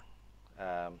張凳。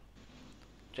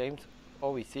James,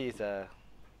 all we see is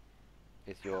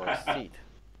your seat.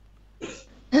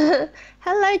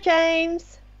 Hello,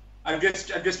 James. I'm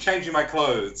just changing my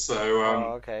clothes, so.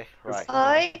 Okay, right.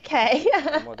 Okay.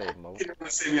 咁我哋唔好。You don't want to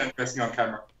see me undressing on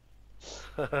camera.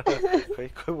 佢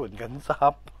換緊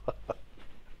衫。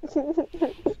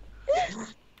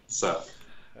So.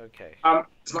 Okay.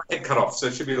 It's not get cut off, so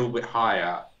it should be a little bit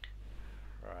higher.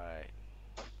 Right.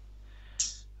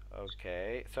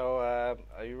 Okay. So,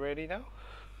 are you ready now?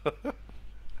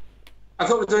 I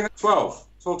thought we were doing it 12.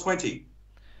 12:20.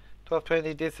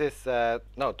 12:20. This is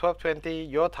no 12:20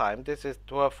 your time. This is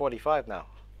 12:45 now.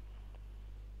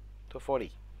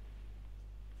 12:40.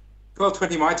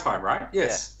 12:20 my time, right? Yes.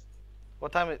 Yeah.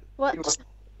 What time?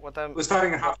 What time? We're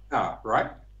starting in half an hour,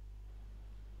 right?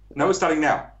 No, we're starting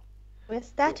now. We're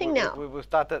starting now. We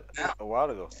started a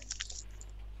while ago.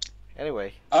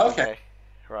 Anyway. Okay.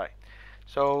 Right.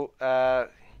 So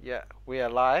yeah, we are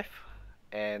live,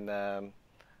 and I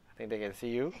think they can see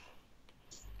you.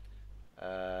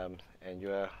 And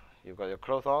you've got your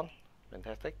clothes on.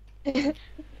 Fantastic.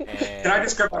 Can I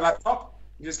just grab my laptop?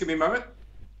 You just give me a moment?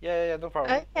 Yeah, no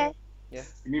problem. Okay. Yeah.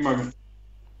 Give me a moment.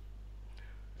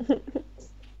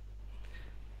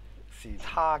 時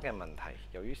差嘅問題，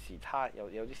由於時差有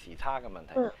啲時差嘅問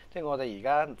題，即係我哋而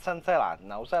家新西蘭、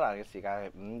紐西蘭嘅時間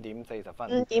係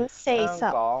5:40，5:40，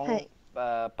香港係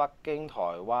北京、台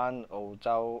灣、澳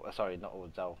洲not澳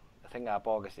洲、新加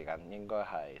坡嘅時間應該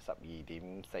係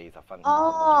12:40。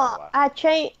哦，阿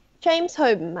James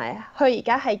佢唔係啊，佢而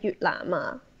家喺越南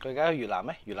啊。佢而家喺越南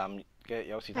咩？越南嘅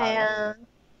有時差係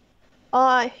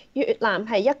啊。越南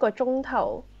係1個鐘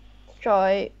頭，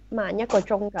再慢1個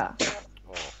鐘㗎。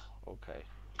OK。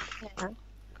係啊，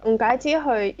唔怪之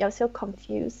佢有少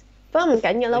confuse， 不過唔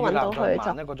緊要啦，揾到佢就。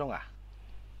慢1個鐘啊？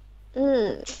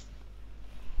嗯。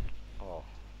哦，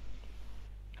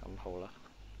咁好啦。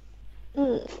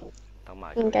等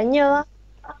埋。唔緊要啦，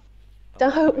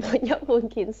等佢換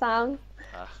件衫。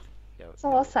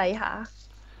梳洗下。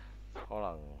可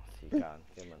能時間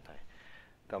嘅問題。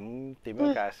咁點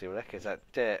樣介紹呢？其實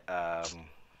即係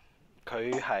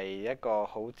佢係一個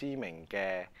好知名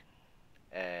嘅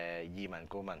移民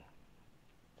顧問。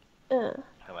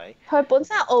係咪？佢本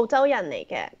身係澳洲人嚟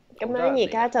嘅，咁樣而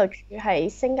家就住喺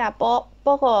新加坡，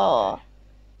不過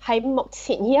喺目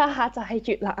前呢一刻就喺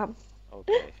越南。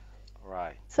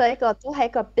Okay，right。所以都係一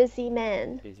個 busy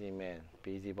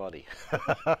man。Busy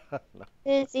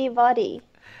body。Busy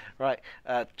body。Right.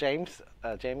 James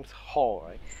Hall,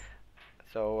 right?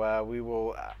 So we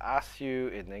will ask you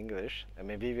in English, and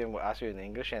maybe Vivian will ask you in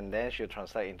English, and then she'll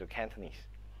translate into Cantonese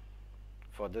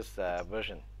for this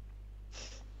version.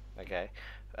 Okay.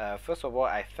 First of all,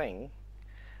 I think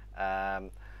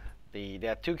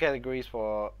there are 2 categories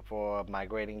for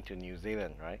migrating to New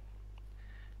Zealand, right?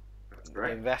 That's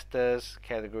right. Investors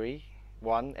category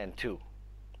 1 and 2,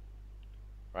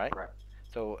 right? Right.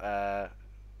 So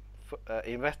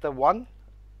investor 1,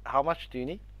 how much do you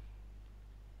need?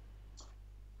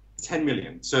 10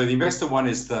 million. So the investor 1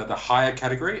 is the higher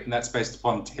category, and that's based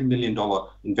upon $10 million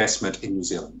investment in New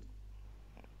Zealand.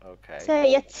 Okay. 即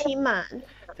係1000萬。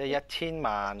即係1000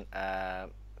萬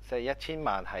即係1000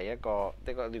萬係一個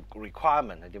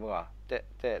requirement 係點講？即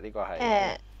係呢個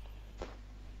係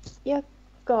一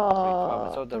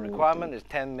個。So the requirement is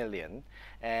 10 million,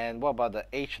 and what about the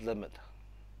age limit?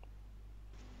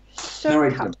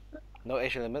 No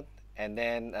age limit, and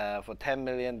then for 10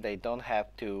 million they don't have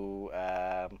to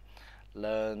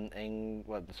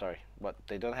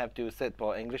they don't have to sit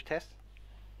for English test?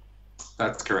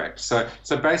 That's correct. So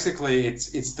basically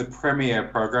it's the premier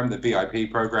program, the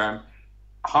VIP program,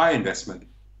 high investment,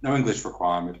 no English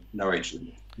requirement, no age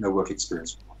limit, no work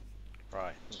experience requirement.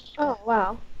 Right. Oh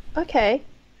wow. Okay.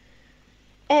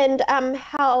 And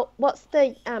what's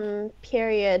the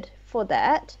period for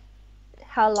that?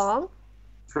 How long?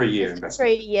 3-year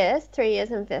investment. 3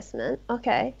 years investment.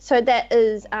 Okay. So that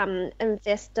is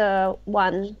investor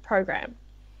 1 program.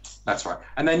 That's right.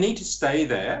 And they need to stay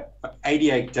there for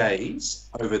 88 days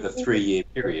over the 3-year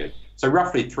period. So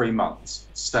roughly 3 months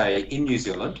stay in New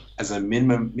Zealand as a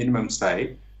minimum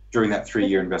stay during that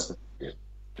 3-year investment period.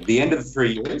 At the end of the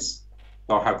 3 years,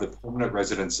 they'll have the permanent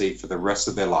residency for the rest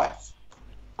of their life.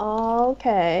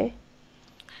 Okay.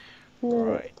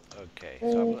 Right. Okay.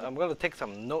 So I'm going to take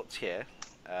some notes here.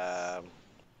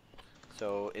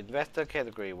 So investor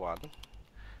category 1,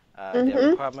 the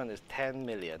requirement is 10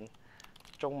 million.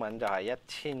 中文就係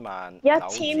1000萬。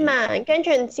1000萬，跟住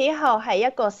之後係一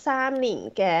個3年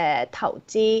嘅投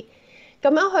資。咁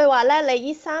樣佢話咧，你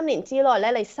呢3年之內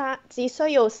咧，你只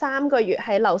需要3個月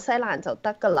喺紐西蘭就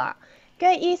得㗎啦。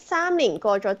跟住呢3年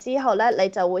過咗之後咧，你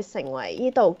就會成為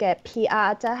呢度嘅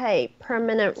PR， 即係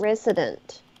permanent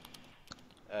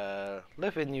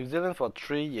resident。Live in New Zealand for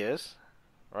 3 years,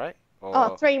 right?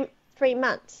 Or 3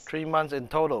 months. 3 months in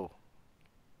total.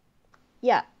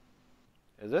 Yeah.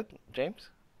 Is it, James?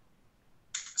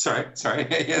 Sorry.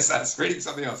 Yes, that's reading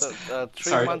something else. So,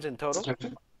 3 months in total?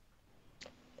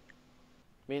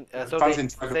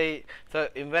 So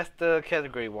investor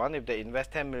category 1, if they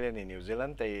invest 10 million in New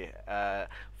Zealand, they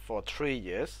for 3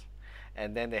 years,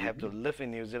 and then they have to live in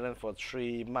New Zealand for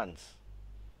 3 months.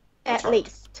 At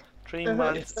least. 3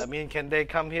 months. I mean, can they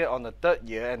come here on the 3rd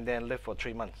year and then live for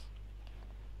 3 months?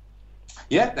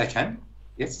 Yeah, they can.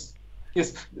 Yes.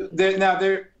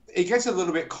 It gets a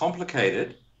little bit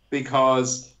complicated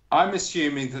because I'm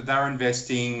assuming that they're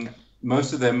investing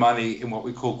most of their money in what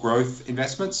we call growth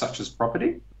investments, such as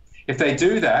property. If they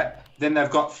do that, then they've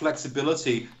got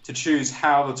flexibility to choose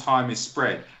how the time is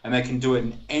spread, and they can do it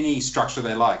in any structure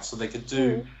they like. So they could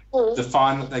do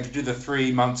they could do the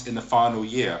 3 months in the final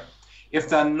year. If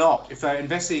they're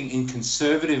investing in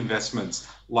conservative investments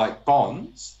like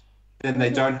bonds, then they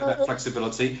don't have that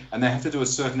flexibility, and they have to do a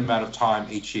certain amount of time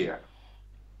each year.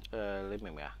 你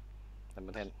明唔明啊？有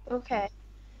冇聽 ？OK，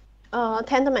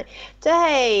 聽得明，即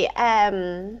係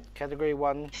Category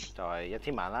 1就係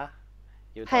1000萬啦，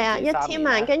要係啊，1000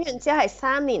萬，跟住之後係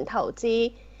3年投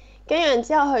資，跟住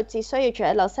之後佢只需要住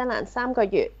喺紐西蘭3個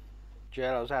月，住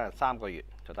喺紐西蘭3個月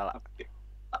就得啦。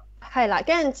係啦，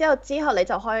跟住之後你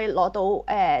就可以攞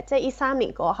到即係呢3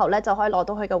年過後咧，就可以攞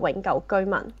到佢嘅永久居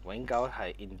民。永久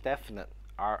係 indefinite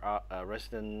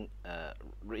resident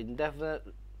indefinite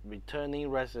returning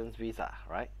residence visa,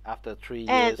 right? After 3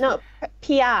 years. No,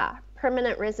 PR,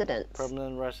 permanent residence.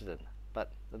 Permanent resident, but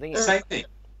the thing is same thing.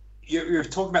 You're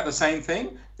talking about the same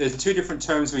thing. There's 2 different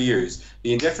terms we use: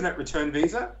 the indefinite return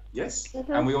visa, yes,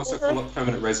 and we also call it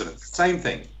permanent residence. Same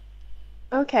thing.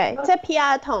 OK， 即係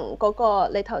PR 同嗰個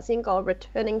你頭先個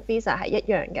returning visa 係一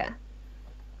樣嘅。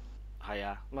係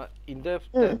啊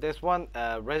，there's one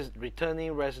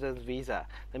returning residence visa.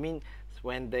 That means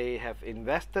when they have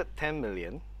invested 10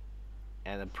 million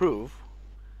and approved,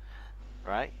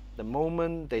 right? The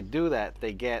moment they do that,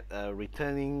 they get a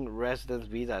returning residence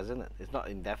visa, isn't it? It's not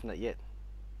indefinite yet.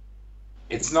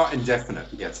 It's not indefinite,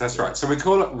 yes, that's right. So we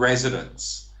call it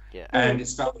residence. Yeah. And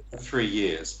it's valid for 3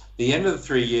 years. The end of the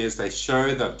 3 years, they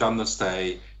show they've done the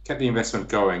stay, kept the investment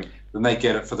going, then they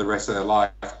get it for the rest of their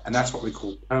life, and that's what we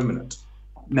call permanent.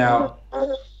 Now,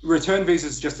 return visa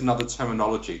is just another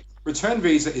terminology. Return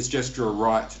visa is just your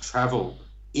right to travel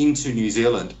into New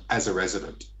Zealand as a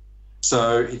resident.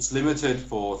 So it's limited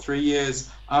for 3 years.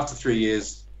 After 3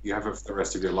 years, you have it for the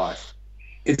rest of your life.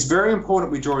 It's very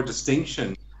important we draw a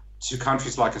distinction to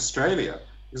countries like Australia,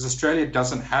 because Australia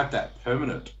doesn't have that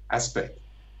permanent aspect.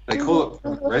 They call it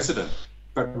permanent resident,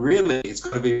 but really it's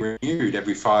got to be renewed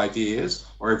every 5 years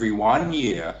or every 1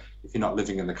 year if you're not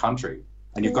living in the country,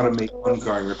 and you've got to meet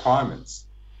ongoing requirements.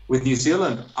 With New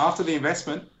Zealand, after the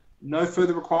investment, no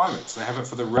further requirements. They have it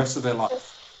for the rest of their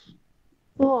life.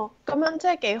 咁樣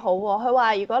真係幾好喎！佢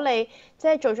話如果你即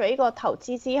係做咗呢個投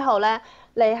資之後咧，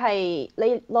你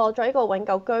攞咗呢個永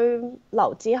久居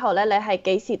留之後咧，你係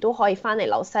幾時都可以翻嚟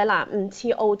紐西蘭，唔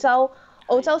似澳洲。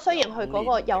澳洲雖然佢嗰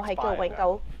個又係叫永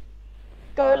久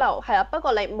居留，係啊，不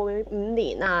過你每5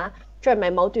年啊，最尾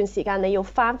某段時間你要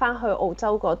翻去澳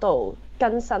洲嗰度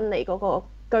更新你嗰個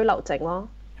居留證咯。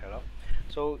係咯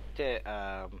 ，so 即係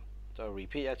再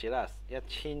repeat 一次啦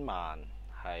，1000萬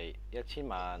係1000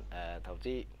萬投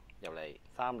資入嚟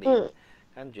3年，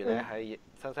跟住咧喺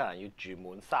新西蘭要住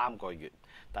滿3個月，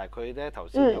但係佢咧頭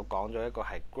先有講咗一個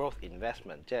係 growth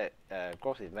investment， 即係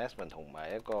growth investment 同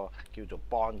埋一個叫做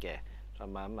bond 嘅。再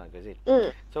問一問佢先。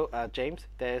So James,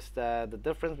 there's the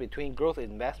difference between growth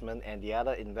investment and the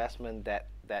other investment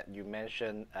that you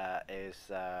mentioned is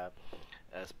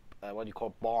what you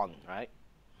call bond, right?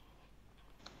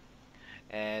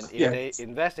 And if they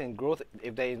invest in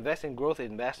growth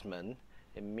investment,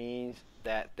 it means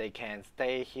that they can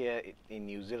stay here in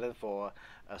New Zealand for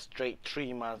a straight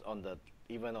 3 months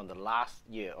even on the last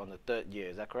year, on the 3rd year.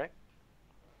 Is that correct?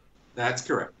 That's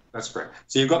correct. That's correct.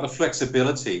 So you've got the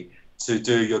flexibility to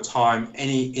do your time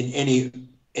in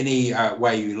any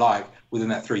way you like within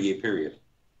that 3-year period.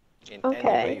 In any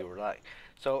way you like.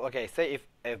 So say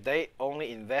if they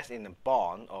only invest in a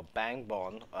bond or bank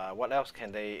bond, what else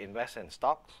can they invest in?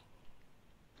 Stocks?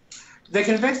 They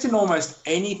can invest in almost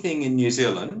anything in New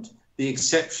Zealand, the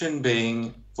exception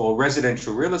being for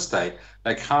residential real estate,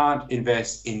 they can't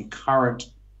invest in current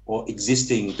or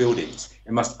existing buildings.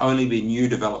 It must only be new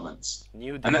developments.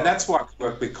 And that's why we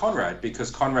work with Conrad, because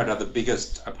Conrad are the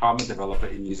biggest apartment developer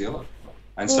in New Zealand.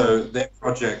 And so their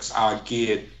projects are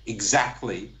geared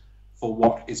exactly for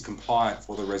what is compliant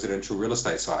for the residential real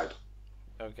estate side.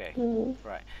 Okay,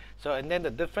 right. So and then the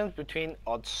difference between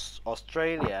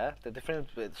Australia, the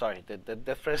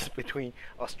difference between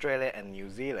Australia and New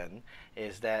Zealand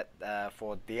is that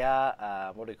for their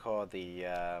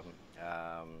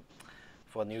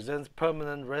for New Zealand's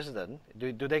permanent resident,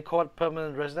 do they call it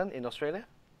permanent resident in Australia?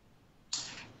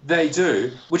 They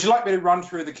do. Would you like me to run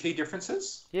through the key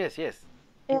differences? Yes.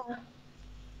 Yeah.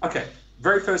 Okay.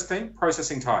 Very first thing,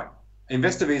 processing time.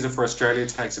 Investor visa for Australia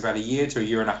takes about 1 year to 1.5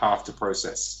 years to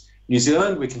process. New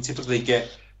Zealand, we can typically get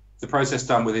the process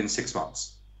done within 6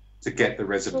 months to get the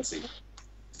residency.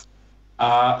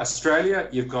 Australia,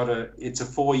 it's a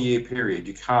 4-year period.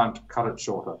 You can't cut it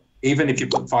shorter. Even if you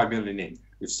put 5 million in,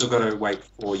 you've still got to wait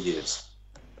 4 years.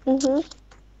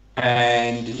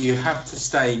 And you have to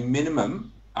stay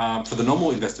minimum for the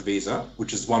normal investor visa,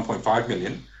 which is 1.5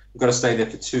 million. You've got to stay there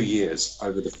for 2 years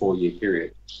over the 4-year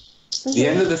period. At the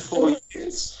end of the 4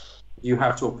 years, you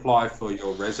have to apply for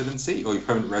your residency or your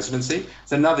permanent residency.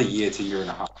 It's another 1 year to 1.5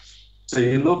 years. So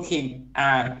you're looking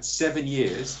at 7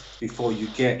 years before you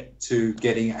get to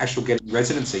getting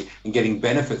residency and getting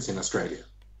benefits in Australia.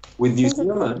 With New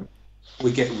Zealand,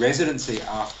 we get residency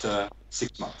after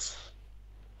 6 months.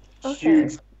 Okay.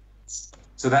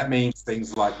 So that means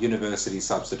things like university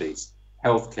subsidies,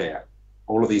 healthcare,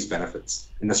 all of these benefits.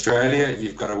 In Australia,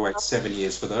 you've got to wait 7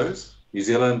 years for those. New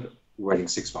Zealand, you're waiting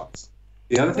 6 months.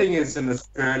 The other thing is in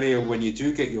Australia, when you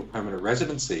do get your permanent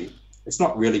residency, it's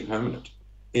not really permanent.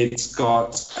 It's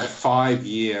got a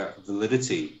 5-year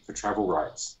validity for travel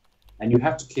rights, and you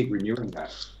have to keep renewing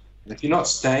that. And if you're not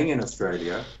staying in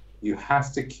Australia, you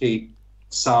have to keep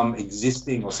some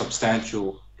existing or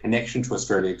substantial connection to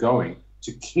Australia going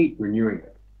to keep renewing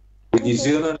it. With New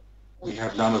Zealand, we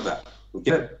have none of that. We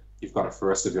get it, you've got it for the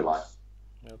rest of your life.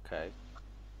 Okay.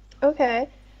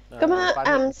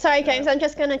 Sorry, James, I'm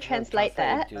just going to translate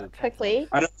that quickly.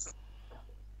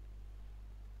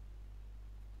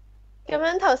 咁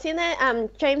樣頭先咧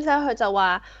，James 咧佢就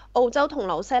話澳洲同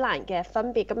紐西蘭嘅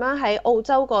分別，咁樣喺澳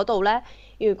洲嗰度咧，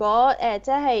如果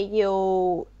即係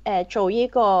要做呢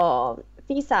個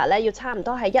visa 咧，要差唔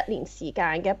多係1年時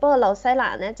間嘅，不過紐西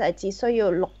蘭咧就係只需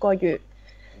要6個月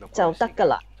就得㗎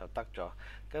啦。就得咗，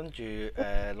跟住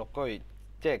6個月，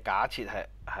即係假設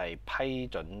係批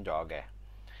准咗嘅，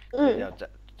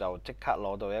就即刻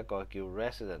攞到一個叫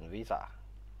resident visa。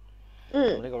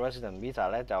咁呢個 resident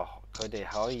visa 咧，就佢哋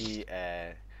可以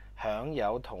享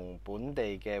有同本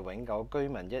地嘅永久居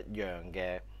民一樣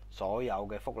嘅所有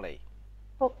嘅福利。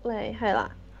福利係啦，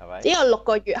係咪？只有6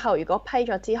個月後，如果批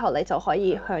咗之後，你就可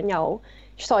以享有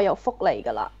所有福利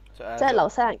㗎啦，即係紐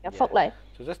西蘭嘅福利。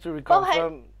So just to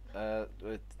reconfirm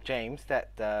with James that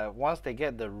once they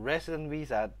get the resident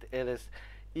visa, it is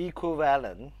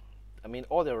equivalent. I mean,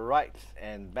 all the rights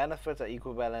and benefits are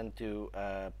equivalent to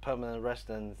permanent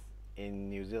residence in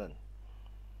New Zealand.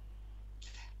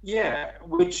 Yeah,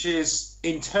 which is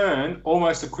in turn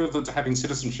almost equivalent to having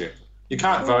citizenship. You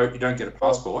can't vote, you don't get a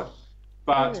passport,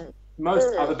 but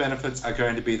most other benefits are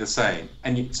going to be the same.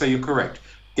 And so you're correct.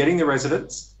 Getting the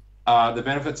residence, the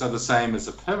benefits are the same as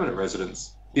a permanent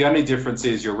residence. The only difference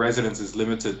is your residence is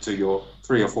limited to your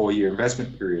 3 or 4 year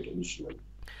investment period initially.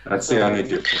 That's the only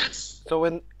difference.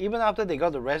 So even after they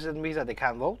got the resident visa, they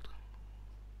can't vote?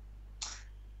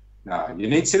 No, you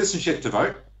need citizenship to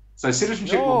vote. So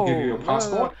citizenship will give you a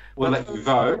passport, will let you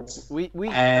vote. We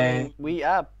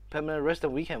are permanent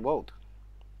resident, we can vote.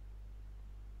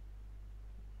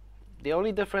 The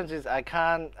only difference is I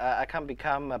can't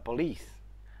become a police.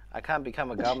 I can't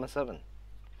become a government servant.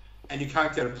 And you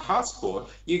can't get a passport.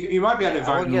 You might be able to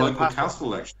vote in local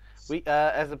council elections.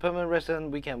 As a permanent resident,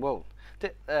 we can vote.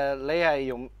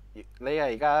 你係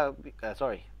而家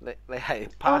sorry， 你係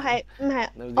我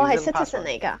係 citizen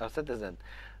嚟㗎。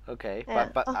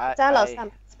citizen，okay，but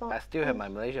I still have my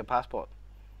Malaysian passport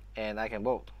and I can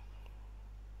vote.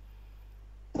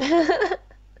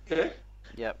 Okay.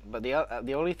 Yeah, but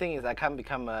the only thing is I can't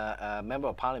become a member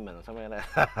of parliament or something like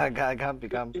that. I can't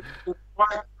become. You're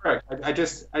quite correct. I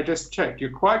just checked.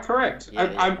 You're quite correct.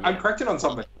 Yeah, I'm corrected on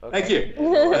something. Okay. Thank you.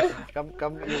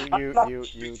 you.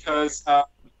 Because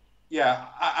yeah,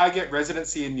 I get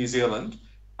residency in New Zealand,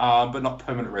 but not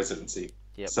permanent residency.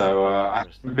 Yep. So I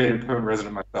haven't been a permanent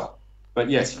resident myself. But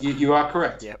yes, you are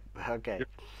correct. Yep. Okay.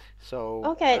 So.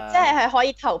 Okay， 即係可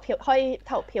以投票嘅。可以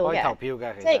投票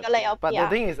㗎，即係如果你有 But the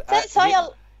thing is， 即係所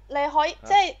有你可以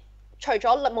即係除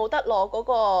咗冇得攞嗰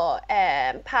個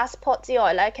passport 之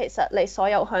外咧，其實你所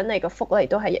有響你嘅福利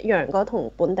都係一樣嗰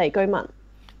同本地居民。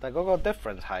但嗰個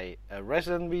difference 係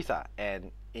resident visa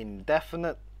and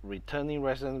indefinite returning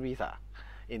resident visa.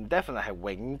 Indefinite 係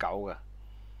永久嘅。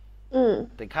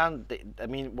They can't. I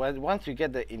mean, once you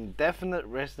get the indefinite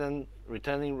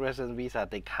returning resident visa,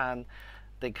 they can't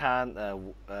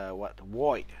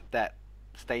void that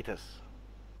status,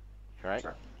 right?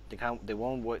 Sure. They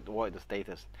won't void the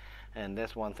status, and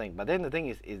that's one thing. But then the thing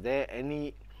is there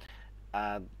any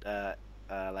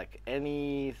like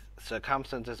any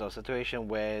circumstances or situation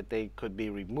where they could be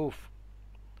removed?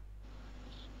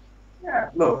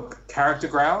 Yeah, look, character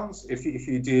grounds. If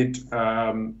you did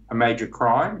a major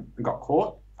crime and got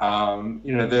caught,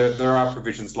 there are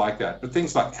provisions like that. But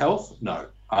things like health, no.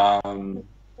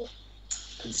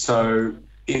 So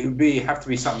it would have to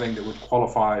be something that would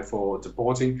qualify for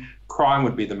deporting. Crime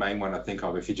would be the main one I think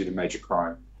of if you did a major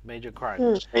crime. Major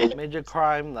crime. Major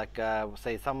crime, like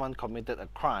say someone committed a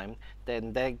crime,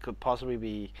 then they could possibly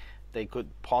be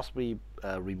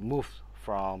removed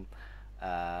from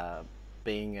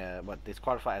being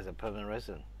disqualified as a permanent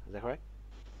resident. Is that correct?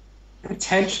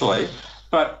 Potentially,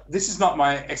 but this is not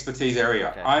my expertise area.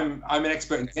 Okay. I'm an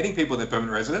expert in getting people their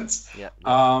permanent residence. Yeah.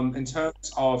 In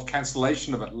terms of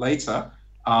cancellation of it later,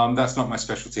 That's not my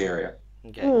specialty area.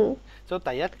 Okay. So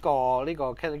第一個呢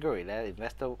個 category 咧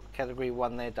 ，investor category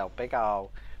one 咧就比較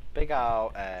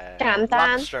簡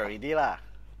單 luxury 啲啦，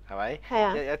係咪？係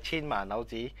啊。1000萬紐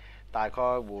紙大概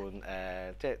換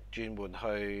即係轉換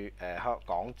去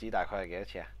港紙大概係幾多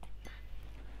錢啊？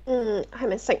係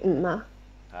咪乘5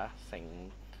啊？乘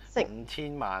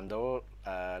5000萬到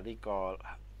呢個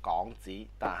港紙，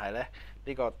但係咧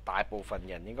呢個大部分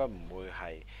人應該唔會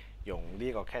係用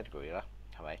呢個 category 啦，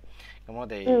係咪？咁我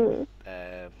哋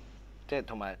即係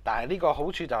同埋，但係呢個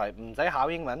好處就係唔使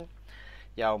考英文，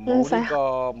又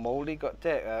冇呢個即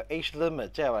係age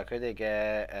limit，即係話佢哋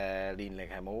嘅年齡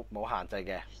係冇限制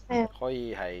嘅，可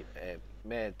以係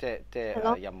咩即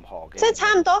係任何嘅，即係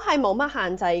差唔多係冇乜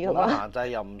限制㗎嘛。冇乜限制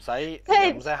又唔使考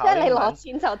英文，即係你攞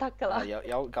錢就得㗎啦。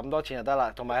有咁多錢就得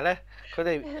啦，同埋咧佢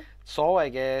哋所謂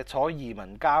嘅坐移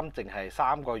民監淨係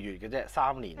3個月嘅啫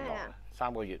，3年內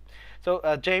3個月。So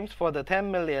James, for the 10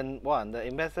 million one, the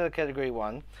investor category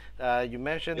one, you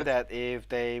mentioned that if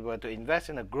they were to invest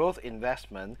in a growth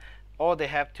investment, all they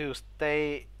have to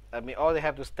stay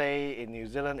in New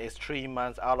Zealand is 3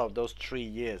 months out of those 3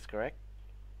 years, correct?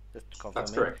 Just to confirm.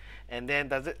 That's correct. And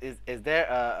then is there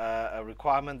a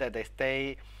requirement that they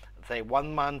stay, say,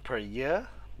 1 month per year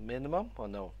minimum, or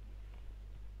no?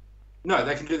 No,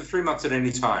 they can do the 3 months at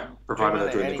any time, provided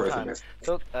they're doing the growth investment.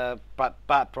 So,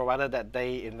 but provided that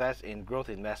they invest in growth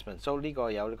investment. So 呢個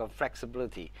有呢個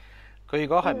flexibility。佢如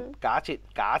果係假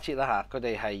設啦嚇，佢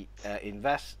哋係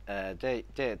invest 即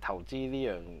係投資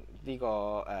呢個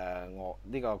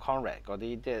Conrad 嗰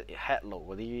啲即係 Hadlow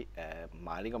嗰啲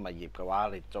買呢個物業嘅話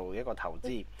嚟做一個投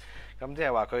資，咁即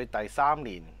係話佢第3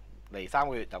年嚟3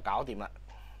個月就搞掂啦。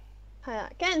係啊，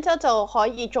跟住之後就可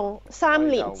以仲3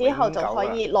年之後就可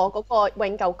以攞嗰個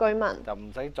永久居民，就唔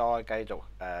使再繼續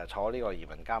坐呢個移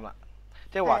民監啦。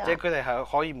即係或者佢哋係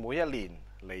可以每1年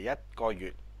嚟1個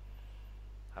月，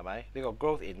係咪？呢個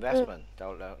growth investment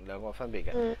就兩個分別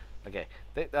嘅。Okay,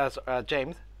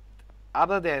 James,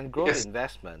 other than growth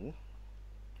investment,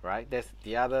 right? There's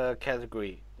the other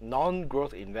category,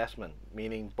 non-growth investment,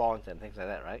 meaning bonds and things like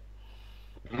that, right?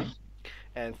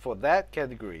 And for that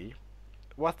category,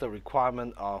 what's the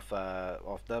requirement of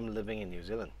them living in New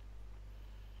Zealand?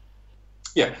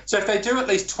 Yeah, so if they do at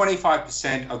least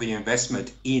 25% of the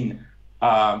investment in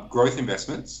growth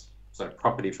investments, so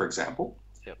property, for example,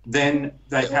 then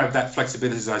they have that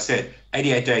flexibility, as I said,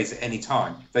 88 days at any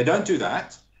time. If they don't do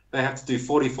that, they have to do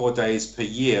 44 days per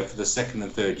year for the second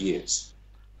and third years.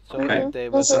 So if they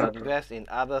were to invest in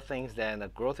other things than a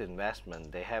growth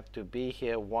investment, they have to be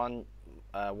here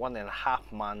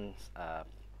 1.5 months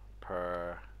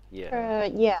per year.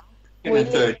 In the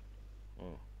third.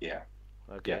 Yeah.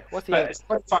 Okay. Yeah. What's the? But it's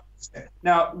 25%.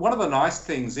 Now, one of the nice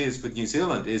things is with New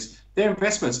Zealand is their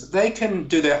investments. They can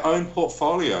do their own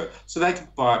portfolio, so they can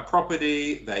buy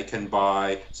property, they can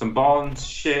buy some bonds,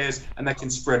 shares, and they can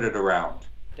spread it around.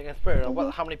 They can spread it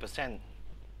around. How many percent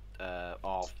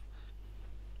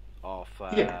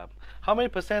how many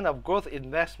percent of growth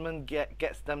investment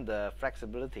gets them the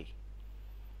flexibility?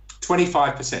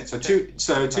 25%. So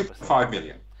 2.5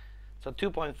 million. So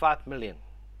 2.5 million,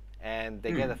 and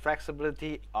they get the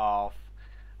flexibility of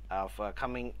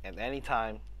coming at any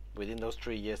time within those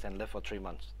 3 years and live for 3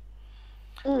 months.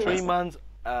 3 months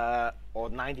or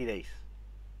 90 days.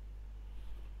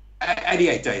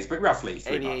 88 days, but roughly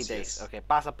 3 88 months. days. Yes. Okay,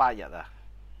 88日啊。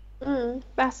88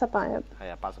日。係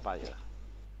啊，88日啊。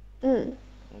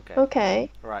Okay.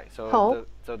 Right. So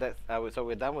so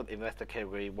we're done with investor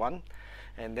category 1,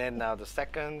 and then now the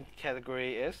second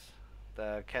category is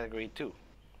the category 2.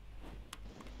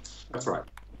 That's right.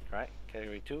 Right.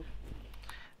 Category 2.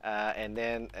 And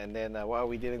then what are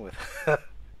we dealing with?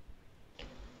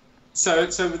 So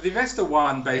the investor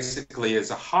 1 basically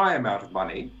is a high amount of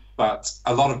money, but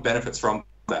a lot of benefits from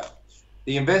that.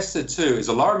 The investor 2 is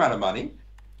a lower amount of money.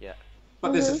 Yeah.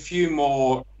 But there's a few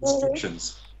more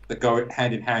restrictions that go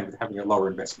hand in hand with having a lower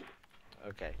investment.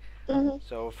 Okay.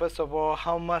 So first of all,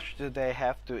 how much do they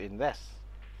have to invest?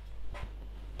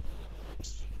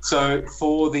 So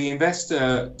for the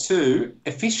investor 2,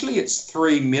 officially it's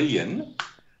 3 million,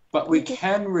 but we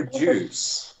can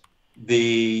reduce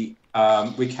the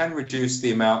amount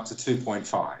to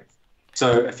 2.5.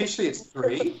 So officially it's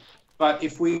 3, but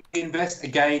if we invest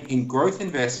again in growth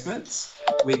investments,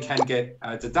 we can get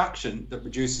a deduction that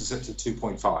reduces it to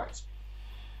 2.5.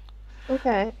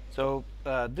 Okay. So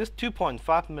this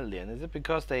 2.5 million, is it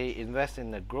because they invest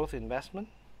in a growth investment?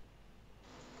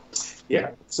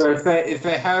 Yeah. So if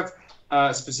they have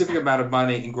a specific amount of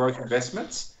money in growth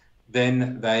investments,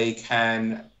 then they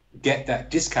can get that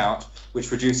discount,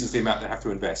 which reduces the amount they have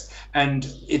to invest. And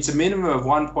it's a minimum of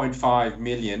 1.5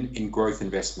 million in growth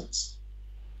investments.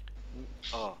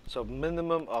 Oh, so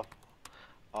minimum of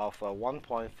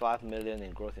 1.5 million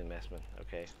in growth investment.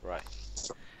 Okay, right.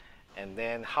 And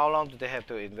then how long do they have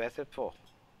to invest it for?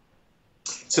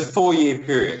 It's a 4-year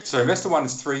period. So investor one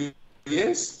is 3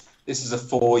 years. This is a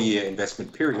 4-year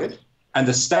investment period. And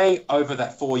the stay over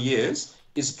that 4 years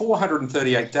is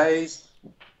 438 days,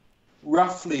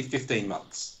 roughly 15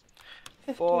 months.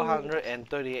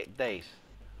 438 days.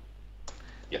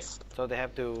 Yes. So they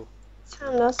have to... 差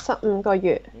唔多15個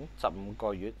月。15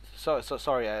個月. So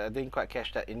sorry, I didn't quite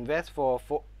catch that. Invest for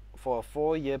a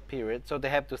 4-year period, so they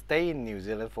have to stay in New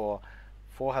Zealand for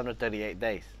 438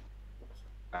 days.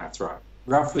 That's right.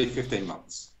 Roughly 15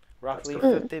 months. Roughly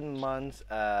 15 months,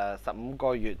 15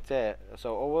個月，即係 so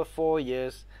over 4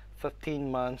 years,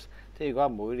 15 months， 即係如果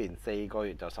每年4個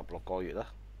月就16個月啦。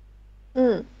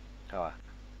係嘛？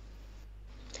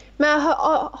唔係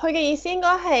佢嘅意思應該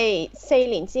係4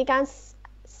年之間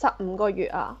15個月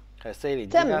啊。係4年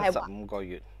之間15個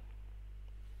月。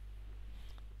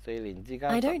4年之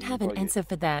間。I don't have an answer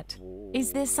for that.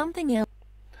 Is there something else?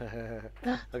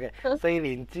 Okay, 4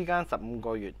年之間15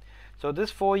個月。So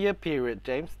this 4-year period,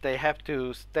 James, they have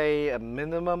to stay a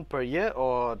minimum per year,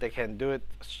 or they can do it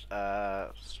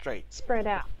straight? Spread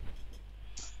out.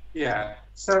 Yeah.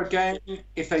 So again,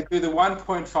 if they do the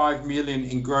 1.5 million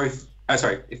in growth,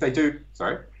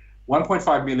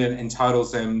 1.5 million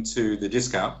entitles them to the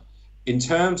discount. In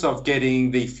terms of getting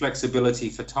the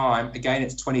flexibility for time, again,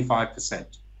 it's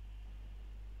 25%.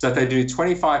 So if they do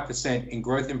 25% in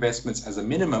growth investments as a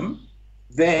minimum,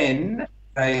 then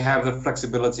they have the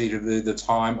flexibility to do the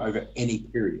time over any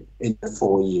period in the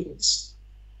 4 years.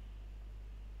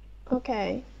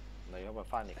 Okay. 你可唔可以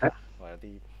翻譯下？我有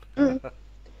啲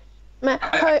唔係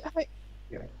佢。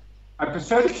I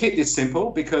prefer to keep this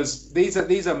simple because these are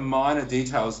minor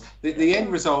details. The end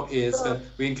result is that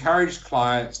we encourage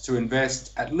clients to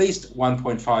invest at least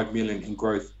 1.5 million in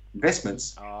growth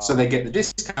investments, so they get the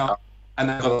discount and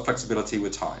they've got the flexibility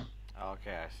with time.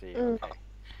 Okay, I see. Okay.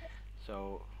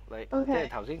 So 即係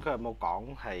頭先佢有冇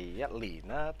講係1年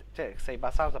啦？即係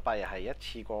438日係一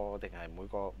次過定係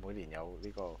每年有呢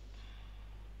個？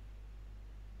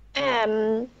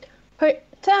佢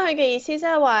即係佢嘅意思，即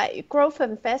係話 growth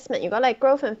investment。如果你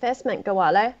growth investment 嘅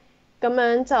話咧，咁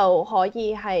樣就可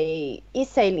以係呢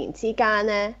4年之間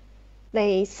咧，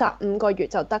你15個月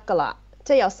就得㗎啦，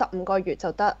即係有15個月就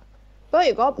得。不過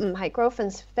如果唔係 growth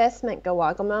investment 嘅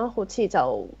話，咁樣好似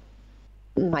就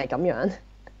唔係咁樣。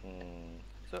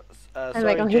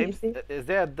Sorry, James, is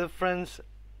there a difference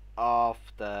of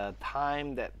the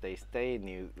time that they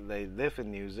live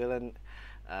in New Zealand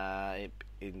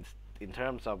in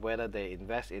terms of whether they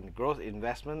invest in growth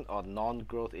investment or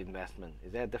non-growth investment?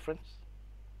 Is there a difference?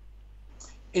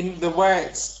 In the way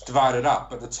it's divided up,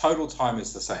 but the total time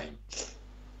is the same.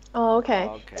 OK，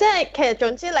 即係其實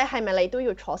總之你係咪你都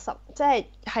要坐即係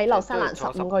喺紐西蘭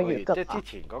15個月㗎？即係之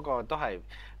前嗰個都係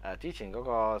之前嗰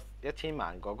個1000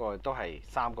萬嗰個都係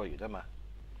3個月啊嘛。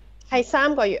係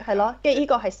3個月係咯，跟住呢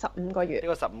個係15個月。呢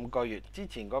個15個月，之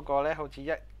前嗰個咧好似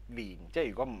1年，即係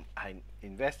如果唔係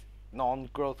invest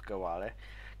non-growth 嘅話咧，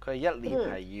佢1年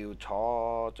係要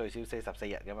坐最少44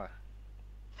日㗎嘛。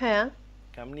係啊。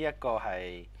咁呢一個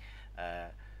係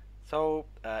So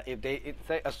if they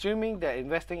assuming they're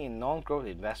investing in non-growth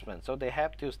investment, so they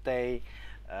have to stay,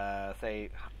 say,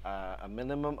 a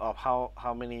minimum of how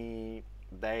many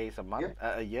days a month,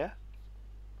 a year?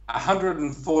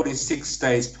 146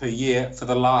 days per year for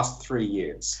the last 3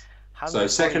 years. So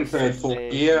second, third,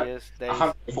 fourth year,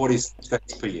 146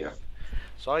 days per year.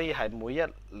 所以係每一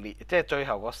年，即係最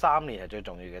後嗰3年係最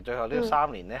重要嘅。最後呢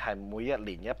3年咧係每一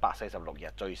年146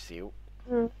日最少。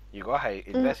如果係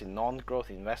invest in non-growth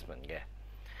investment 嘅。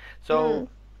So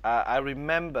I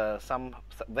remember some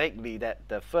vaguely that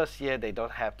the first year they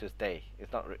don't have to stay.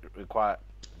 It's not required.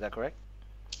 Is that correct?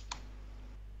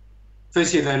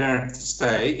 First year they don't have to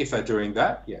stay if they're doing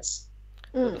that, yes.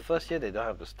 So the first year they don't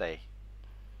have to stay.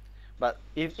 But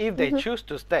if they choose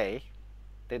to stay,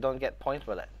 they don't get points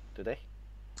for that, do they?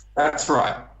 That's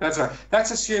right. That's right.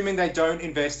 That's assuming they don't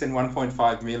invest in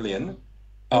 1.5 million.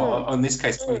 In this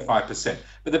case, 25%.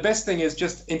 But the best thing is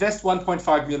just invest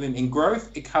 1.5 million in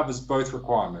growth. It covers both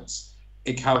requirements.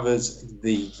 It covers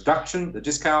the deduction, the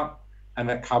discount, and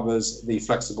it covers the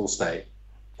flexible stay.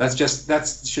 That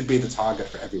should be the target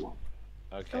for everyone.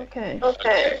 Okay.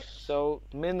 So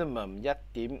minimum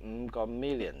 1.5個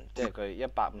million， 即係佢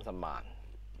150萬，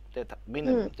即係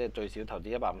minimum 即係最少投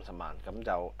資150萬，咁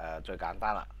就最簡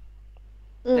單啦。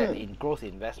即係 in growth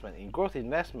investment。In growth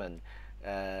investment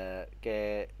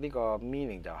嘅呢個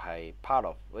meaning 就係 part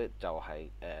of 就係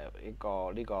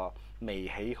呢個未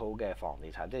起好嘅房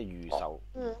地產，即係預售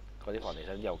嗰啲房地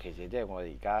產，尤其是即係我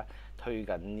哋而家推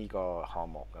緊呢個項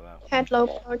目咁樣。Hadlow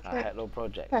Project. Hadlow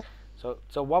Project. So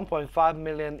 1.5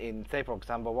 million in, say for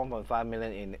example, 1.5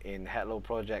 million in Hadlow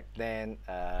Project, then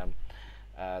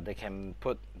they can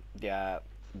put the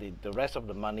rest of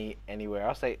the money anywhere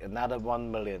else. Say another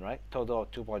 1 million, right? Total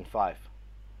of 2.5.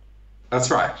 That's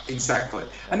right, exactly.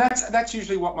 And that's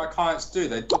usually what my clients do.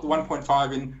 They put the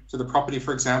 1.5 into the property,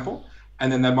 for example,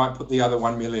 and then they might put the other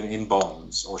 1 million in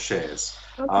bonds or shares.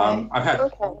 Okay. I've had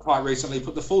quite recently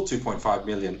put the full 2.5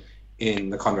 million in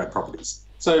the Conrad properties.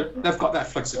 So they've got that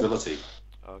flexibility.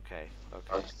 Okay.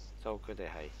 So 佢哋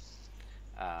係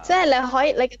即係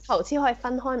你嘅投資可以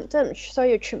分開，即係唔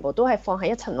需要全部都係放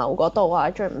喺一層樓嗰度啊，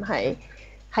最唔係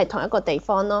同一個地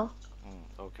方咯。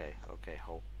OK，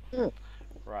好。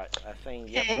Right, I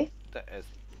think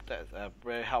that's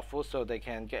very helpful. So they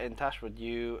can get in touch with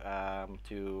you and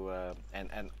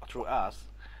through us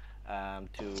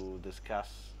to discuss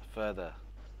further,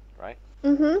 right?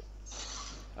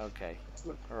 Okay,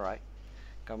 all right.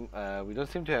 We don't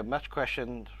seem to have much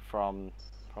questions from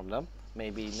them.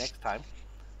 Maybe next time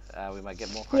we might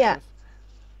get more questions.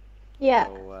 Yeah.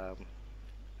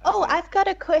 So, I've got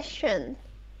a question.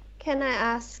 Can I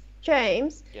ask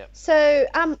James? Yep. So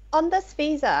on this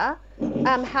visa,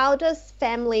 how does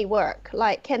family work?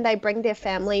 Like, can they bring their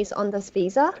families on this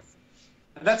visa?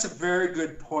 That's a very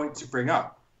good point to bring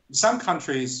up. Some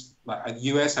countries, like the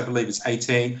US, I believe is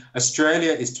 18.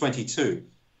 Australia is 22.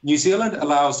 New Zealand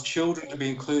allows children to be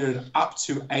included up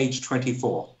to age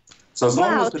 24. So as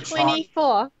long as the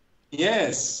 24.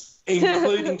 Yes,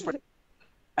 including 20.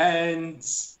 And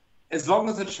as long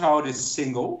as the child is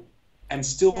single and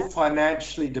still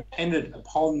financially dependent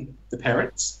upon the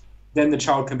parents, then the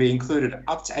child can be included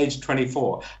up to age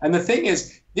 24. And the thing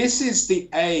is, this is the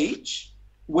age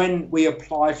when we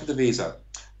apply for the visa.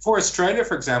 For Australia,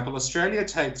 for example, Australia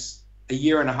takes a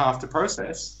year and a half to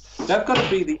process. They've got to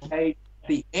be the age at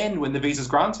the end when the visa is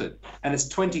granted, and it's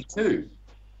 22.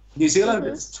 New Zealand,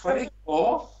 it's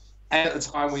 24 and at the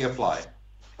time we apply.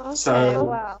 Okay,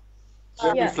 so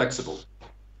very flexible.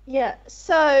 Yeah,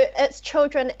 so it's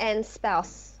children and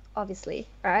spouse, obviously,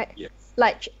 right? Yes.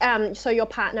 Like, so your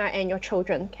partner and your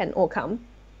children can all come.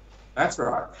 That's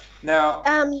right. Now,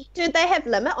 do they have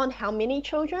limit on how many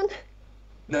children?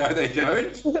 No, they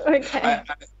don't. Okay.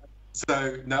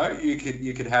 So no,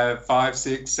 you could have 5,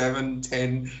 6, 7,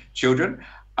 10 children.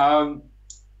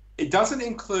 It doesn't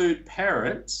include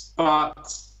parents,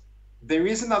 but there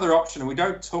is another option, and we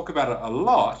don't talk about it a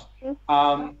lot.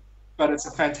 But it's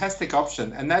a fantastic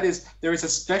option, and that is there is a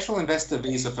special investor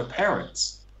visa for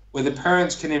parents, where the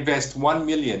parents can invest 1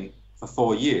 million for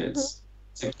 4 years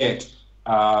to get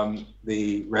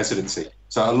the residency.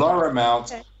 So a lower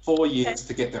amount, 4 years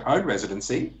to get their own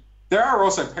residency. There are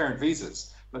also parent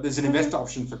visas, but there's an investor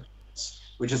option for parents,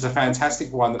 which is a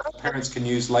fantastic one that parents can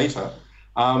use later.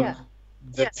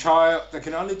 The child, they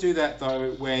can only do that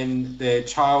though when their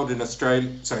child in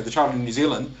New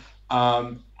Zealand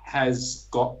has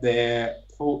got their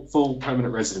full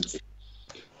permanent residency.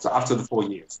 So after the 4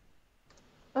 years.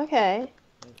 Okay.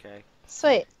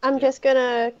 Sweet. I'm just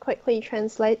gonna quickly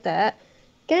translate that.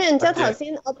 跟住然之後頭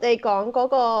先我哋講嗰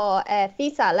個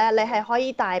visa 咧，你係可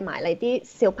以帶埋你啲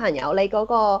小朋友，你嗰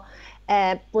個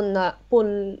伴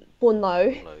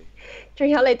侶，仲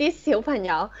有你啲小朋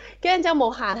友，跟住之後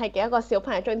冇限係幾多個小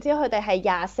朋友，總之佢哋係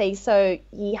24歲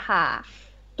以下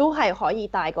都係可以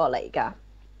帶過嚟㗎。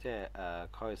即係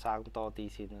佢生多啲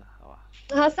先啦，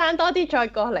係嘛？生多啲再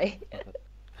過嚟。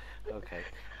Okay.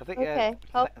 I think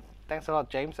thanks a lot,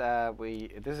 James.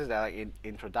 This is like an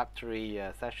introductory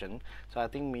session, so I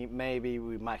think maybe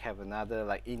we might have another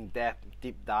like in-depth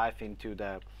deep dive into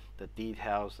the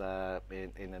details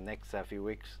in the next few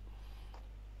weeks.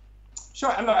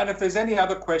 Sure, and if there's any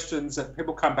other questions that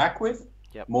people come back with,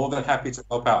 more than happy to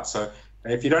help out. So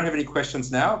if you don't have any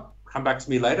questions now, come back to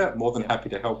me later. More than happy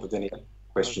to help with any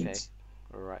questions.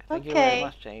 Okay. All right. Thank you very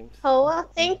much, James. 好啊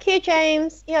 ，Thank you,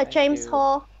 James. James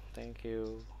Hall. Thank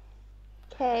you.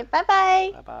 Okay, bye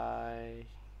bye. Bye bye.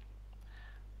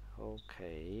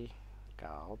 OK，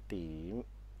 搞掂。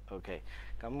OK，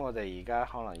 咁我哋而家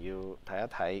可能要睇一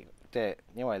睇，即係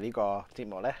因為呢個節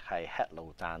目咧係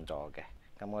Hadlow 贊助嘅，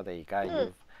咁我哋而家要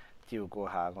照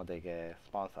顧下我哋嘅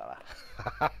sponsor 啦。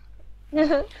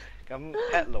咁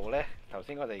Hadlow 咧，頭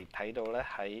先我哋睇到咧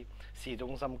喺市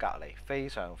中心隔離，非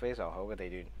常非常好嘅地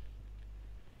段，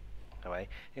係咪？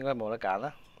應該冇得揀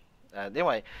啦。因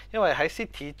為喺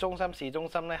City 中心市中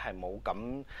心咧係冇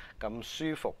咁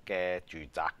舒服嘅住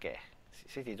宅嘅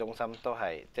市中心都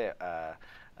係即係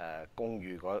公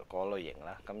寓嗰類型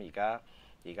啦。咁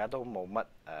而家都冇乜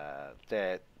即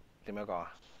係點樣講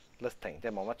啊 listing， 即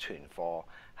係冇乜存貨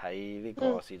喺呢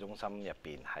個市中心入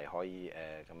邊係可以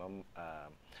咁樣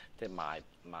即係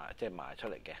賣出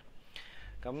嚟嘅。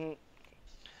咁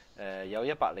有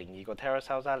102個 terrace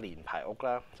house 啦，連排屋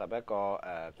啦，11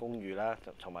個公寓啦，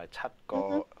同埋7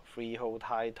個 freehold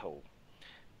title，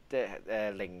 即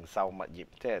係零售物業，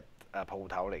即係鋪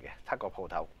頭嚟嘅，7個鋪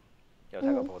頭，有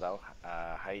7個鋪頭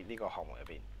喺呢個項目入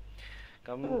邊。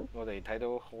咁我哋睇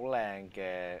到好靚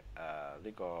嘅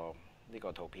呢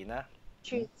個圖片啦，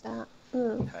住宅，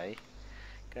係，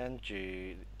跟住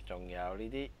仲有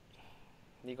呢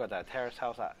個就係 terrace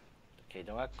house 啦，其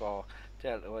中一個即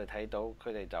係我哋睇到佢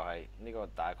哋就係呢個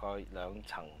大概2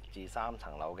層至3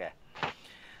層樓嘅，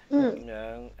咁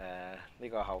樣呢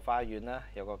個後花園啦，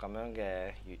有個咁樣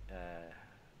嘅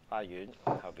花園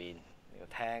後邊呢個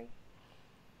廳，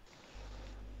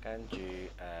跟住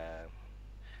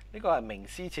呢個係名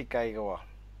師設計嘅喎，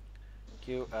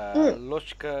叫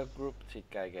Lushka Group 設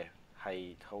計嘅，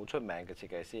係好出名嘅設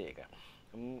計師嚟嘅。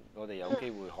咁我哋有機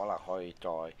會可能可以再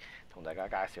同大家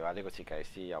介紹下呢個設計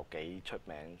師有幾出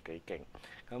名幾勁。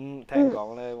咁聽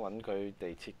講呢，揾佢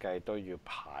哋設計都要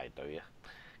排隊啊。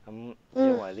咁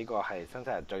因為呢個係新西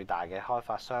蘭最大嘅開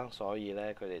發商，所以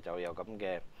呢，佢哋就有咁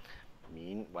嘅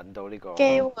面揾到呢個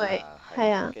機會，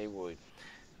係啊，機會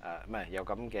唔係有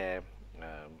咁嘅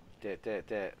即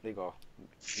係呢個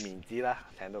面子啦，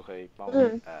請到佢幫我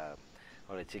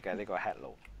哋設計呢個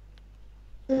Hadlow。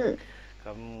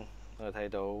咁我哋睇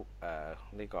到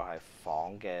呢個係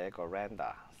房嘅一個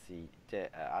render， 即係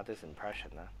artist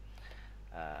impression 啦。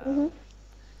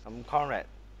咁 Conrad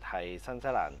係新西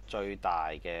蘭最大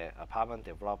嘅 apartment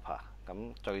developer。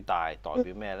咁最大代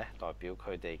表咩呢？代表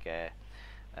佢哋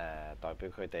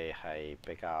係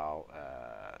比較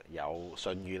有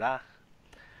信譽啦。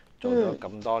做咗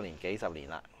咁多年，幾十年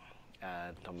啦，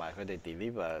同埋佢哋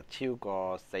deliver 超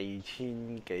過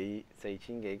4000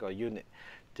幾個 unit，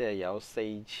 即係有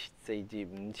4至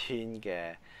5千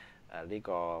嘅呢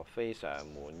個非常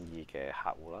滿意嘅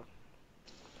客戶啦。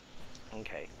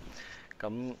OK，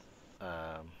 咁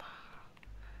呢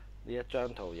一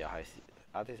張圖又係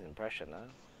artist impression 啦，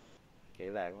幾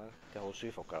靚啦，即係好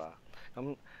舒服㗎啦。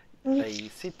咁離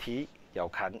city 又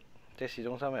近，即係市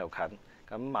中心又近。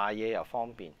咁買嘢又方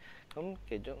便，咁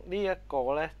其中呢一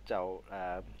個呢，就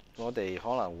我哋可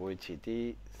能會遲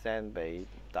啲 send 俾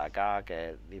大家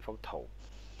嘅呢幅圖，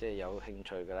即係有興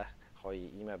趣嘅呢，可以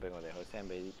email 俾我哋，去 send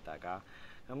俾大家。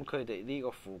咁佢哋呢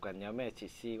個附近有咩設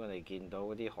施？我哋見到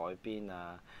嗰啲海邊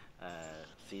啊，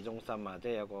市中心啊，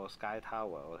即係有個 Sky Tower，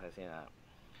 我睇先啊。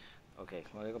OK，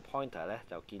 我哋個 pointer 呢，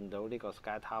就見到呢個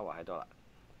Sky Tower 喺度啦。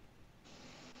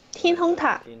天空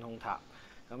塔。天空塔。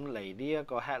咁離呢一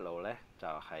個 Hadlow 呢，就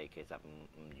係其實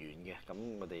唔遠嘅。咁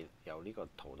我哋由呢個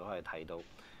圖都可以睇到。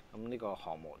咁呢個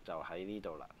項目就喺呢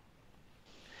度啦。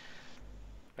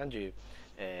跟住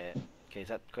其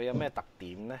實佢有咩特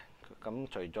點呢？咁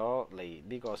除咗離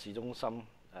呢個市中心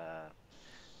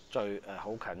最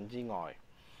好近之外，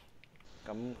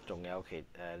咁仲有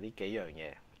呢幾樣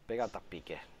嘢比較特別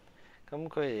嘅。咁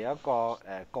佢哋有一個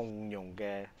共用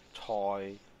嘅菜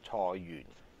園。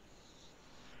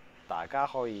大家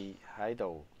可以喺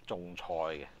度種菜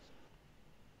嘅，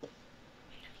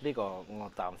呢個我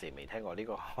暫時未聽過，呢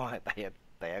個可能係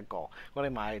第一個。我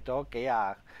哋賣咗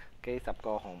幾十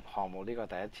個項目，呢個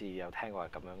第一次有聽過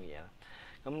係咁樣嘅嘢啦。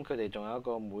咁佢哋仲有一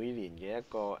個每年嘅一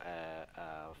個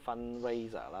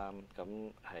fundraiser 啦，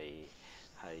咁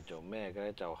係做咩嘅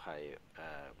咧？就係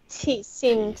慈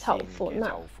善籌款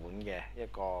啊！籌款嘅一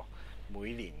個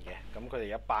每年嘅，咁佢哋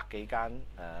有100幾間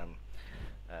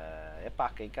100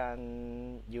幾間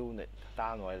unit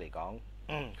單位嚟講，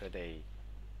佢哋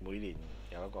每年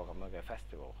有一個咁樣嘅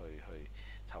festival 去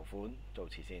籌款做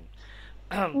慈善。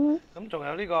咁仲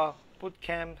有呢個 boot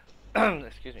camp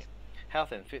excuse me health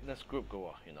and fitness group 嘅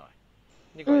喎，原來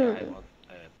呢個又係我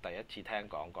第一次聽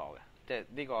講過嘅，即係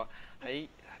呢個喺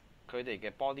佢哋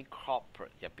嘅 body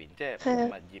corporate 入邊，即係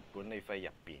物業管理費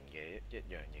入邊嘅一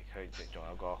樣嘢，佢哋仲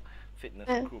有個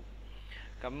fitness group。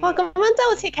哇！咁樣即係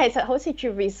好似其實好似住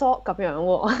resort 咁樣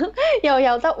喎，又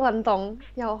有得運動，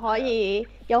又可以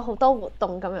有好多活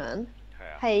動咁樣。係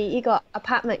啊。喺呢個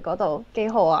apartment 嗰度幾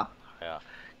好啊。係啊，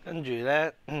跟住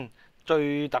咧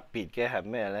最特別嘅係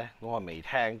咩咧？我係未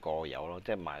聽過有咯，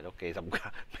即係賣咗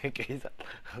幾十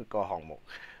個項目。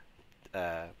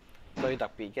最特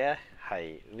別嘅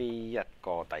係呢一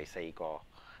個第4個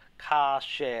car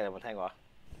share， 有冇聽過啊？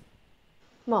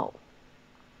冇。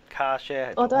Car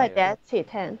share 我都係第一次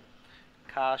聽。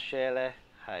Car share 咧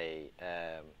係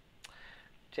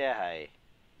即係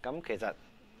咁其實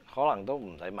可能都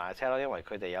唔使買車咯，因為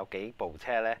佢哋有幾部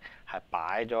車咧係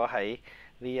擺咗喺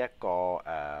呢一個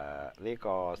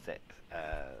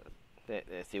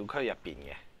小區入邊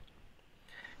嘅。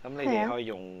咁你哋可以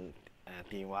用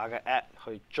電話嘅 app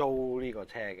去租呢個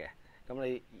車嘅。咁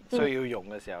你需要用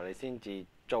嘅時候，你先至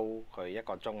租佢1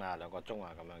個鐘啊、2個鐘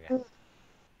啊咁樣嘅。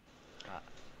呢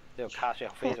個 car share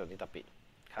非常之特別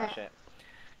car share。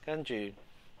跟住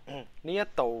呢一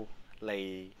度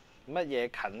離乜嘢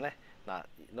近呢？嗱，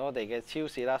我哋嘅超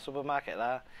市啦、supermarket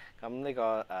啦，咁呢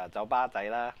個酒吧仔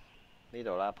啦，呢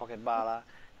度啦 pocket bar 啦，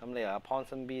咁你又有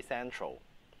Ponsonby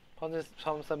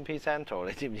Central。Ponsonby Central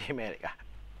你知唔知咩嚟㗎？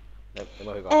有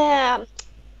冇去過？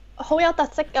好有特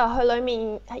色㗎，佢裡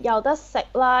面有得食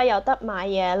啦，有得買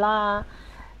嘢啦，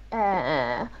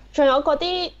仲有嗰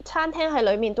啲餐廳喺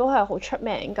裡面都係好出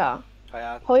名㗎。係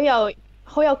啊，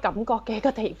好有感覺嘅一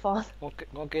個地方。我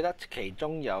記得其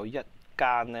中有一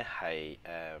間咧係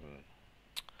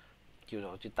叫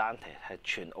做好似丹提，係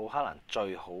全奧克蘭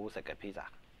最好食嘅 pizza。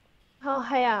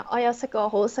係啊，我有食過，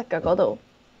好食㗎嗰度，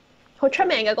好出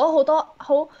名嘅，嗰個好多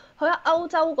好有歐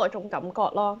洲嗰種感覺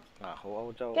咯。好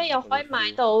歐洲。跟住又可以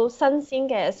買到新鮮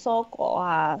嘅蔬果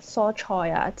啊、蔬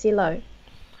菜啊之類。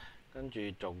跟住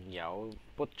仲有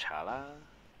butcher 啦，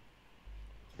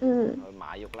去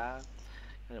買肉啦，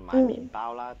跟住買麵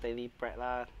包啦、daily bread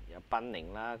啦，有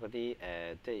bunning 啦嗰啲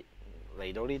即係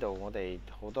嚟到呢度，我哋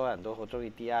好多人都好中意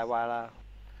DIY 啦，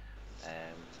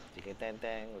自己釘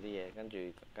嗰啲嘢，跟住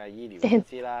梗係醫療設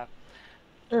施啦，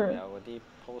仲有嗰啲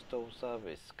postal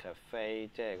service cafe，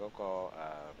 即係嗰個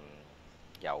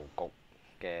郵局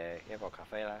嘅一個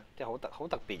cafe 啦，即係好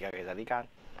特別嘅其實呢間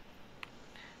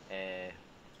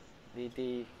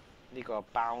呢個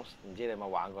bounce， 唔知你有冇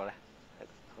玩過咧？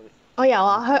我有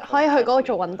啊，可以去嗰度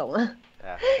做運動啊，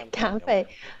減肥。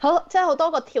即係好多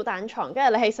個跳彈床，跟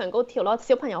住你喺上高跳咯，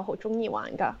小朋友好中意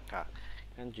玩㗎。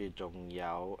跟住仲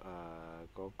有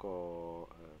嗰個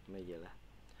乜嘢咧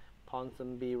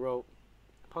 ？Ponsonby Road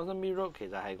其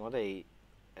實係我哋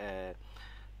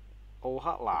奧克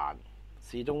蘭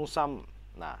市中心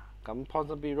嗱。咁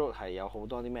Ponsonby Road 係有好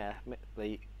多啲咩？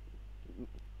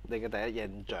你嘅第一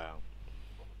印象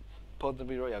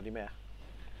Ponsonby Road 有啲咩啊？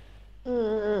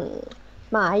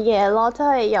買嘢咯，即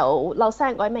係有紐西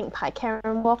蘭嗰啲名牌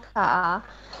Karen Walker 啊，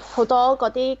好多嗰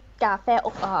啲咖啡屋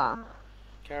啊。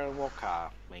Karen Walker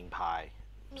名牌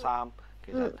衫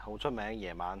其實好出名，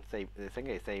夜晚星期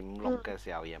4、5、6嘅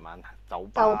時候，夜晚酒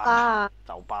吧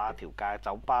條街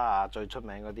酒吧啊，最出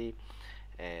名嗰啲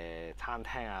餐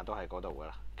廳啊，都係嗰度噶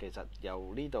啦。其實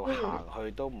由呢度行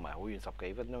去都唔係好遠，10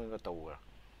幾分鐘應該到噶啦。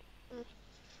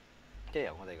即係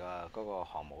由我哋嗰個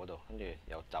項目嗰度，跟住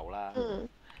有酒啦、酒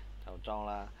莊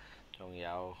啦，仲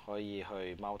有可以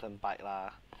去 mountain bike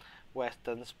啦。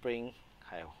Western Spring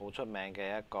係好出名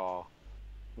嘅一個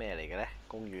咩嚟嘅咧？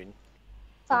公園。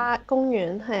公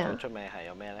園係啊。最出名係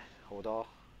有咩咧？好多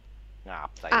鴨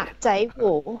仔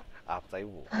湖。鴨仔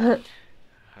湖。係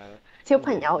咯。小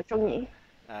朋友好中意。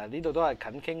呢度都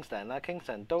係近 Kingston 啦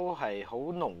 ，Kingston 都係好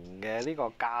濃嘅呢個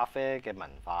咖啡嘅文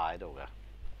化喺度㗎。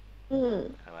係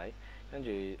咪？跟住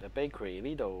bakery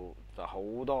呢度就好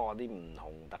多啲唔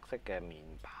同特色嘅麵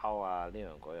包啊，呢樣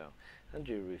嗰樣。跟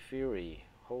住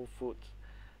Refugee、Whole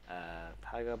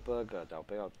Foods、Tiger Burger 就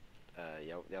比較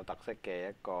有特色嘅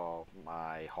一個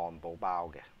賣漢堡包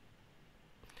嘅，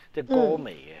即係歌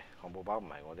味嘅漢堡包，唔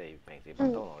係我哋平時麥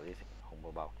當勞啲漢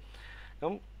堡包。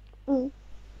咁呢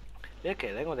一期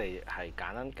咧，我哋係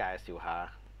簡單介紹下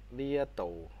呢一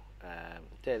度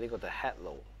即係呢個就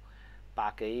Hadlow。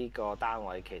100幾個單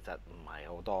位其實唔係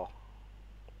好多，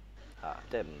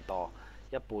即係唔多，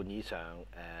一半以上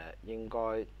應該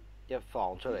一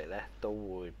放出嚟咧都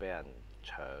會俾人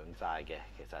搶晒嘅。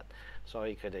其實，所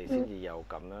以佢哋先至有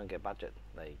咁樣嘅 budget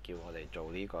嚟叫我哋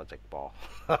做呢個直播。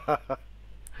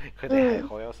佢哋係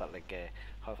好有實力嘅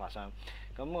開發商。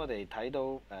咁我哋睇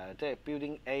到即係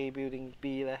Building A、Building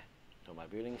B 咧，同埋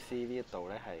Building C 呢一度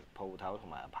咧係鋪頭同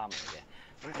埋 apartment 嘅。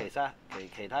咁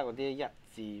其他嗰啲1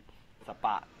至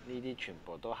18呢啲全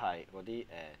部都係嗰啲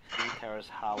terrace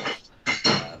house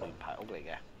聯排屋嚟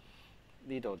嘅。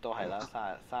呢度都係啦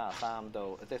，33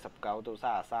到即係19到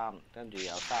33，跟住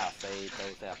有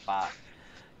34到48，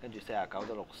跟住49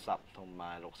到60，同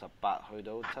埋68去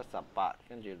到78，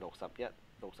跟住61、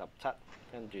67，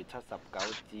跟住79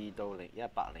至到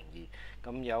102。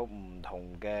咁有唔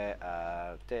同嘅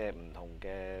即係唔同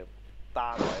嘅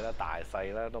單位啦、大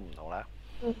細啦都唔同啦。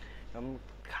咁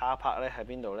卡泊咧喺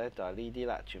邊度咧？就係呢啲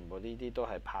啦，全部呢啲都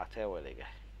係泊車位嚟嘅。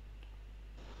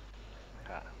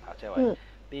泊車位。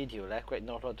呢條咧 Great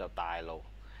North Road 就大路。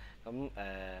咁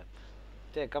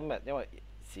即係今日因為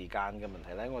時間嘅問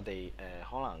題咧，我哋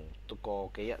可能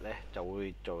過幾日咧就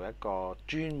會做一個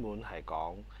專門係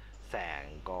講成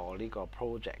個呢個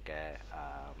project 嘅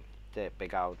即係比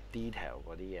較 detail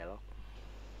嗰啲嘢咯。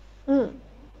嗯。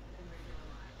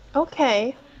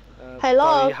OK。係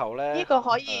咯，最後咧呢個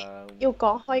可以要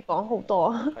講，可以講好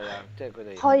多。係啊，即係佢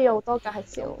哋可以好多介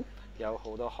紹。有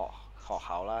好多學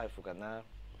校啦喺附近啦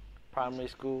 ，primary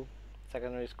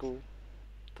school、secondary school、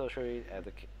tertiary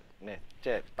咩，即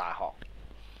係大學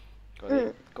嗰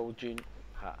啲高專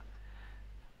嚇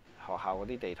學校嗰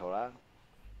啲地圖啦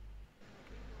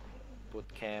 ，boot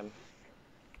camp，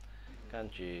 跟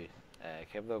住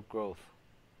capital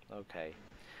growth，OK。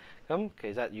咁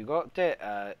其實如果即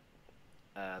係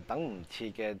等唔切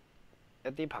嘅一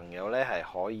啲朋友咧，係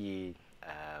可以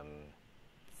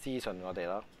私信我哋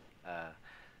咯。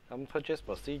咁 purchase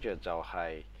procedure 就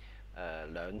係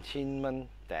2000蚊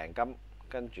訂金，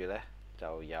跟住咧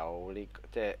就有呢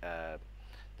即係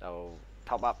就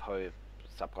top up 去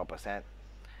10%，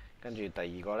跟住第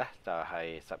二個咧就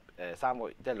係3個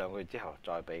月，即係2個月之後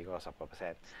再俾嗰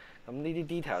10%。咁呢啲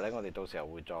detail 咧，我哋到時候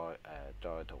會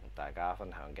再同大家分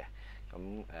享嘅。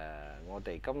咁我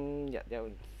哋今日有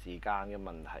時間嘅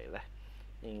問題咧，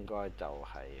應該就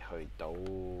係去到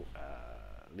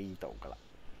呢度㗎啦。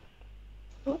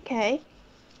OK。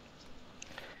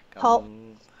好。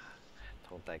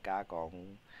同大家講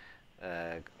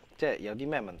即係有啲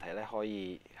咩問題咧，可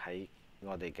以喺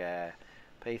我哋嘅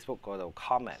Facebook 嗰度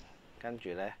comment， 跟住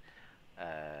咧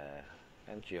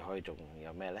跟住可以仲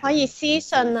有咩咧？可以私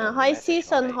信啊，可以私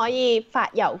信，可以發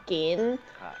郵件。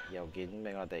郵件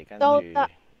俾我哋，跟都住得。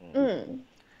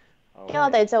跟住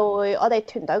我哋就會，我哋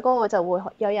團隊嗰個就會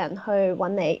有人去揾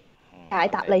你解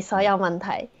答你所有問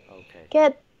題。跟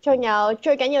住仲有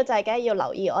最緊要就係梗係要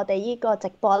留意我哋依個直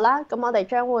播啦。咁我哋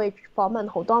將會訪問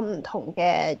好多唔同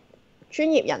嘅專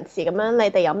業人士，咁樣你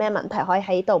哋有咩問題可以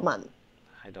喺度問。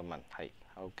喺度問係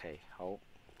OK， 好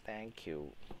 ，thank you，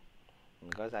 唔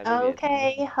該晒。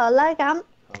OK， 好啦，咁。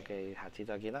OK， 下次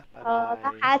再見啦，拜拜。好，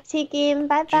下次見，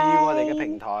拜拜。注意我哋嘅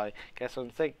平台嘅信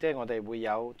息，即係我哋會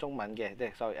有中文嘅，即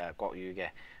係國語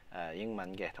嘅、英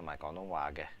文嘅同埋廣東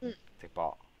話嘅直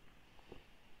播。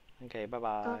OK， 拜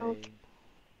拜。拜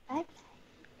拜。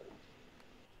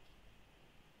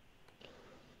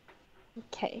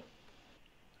OK。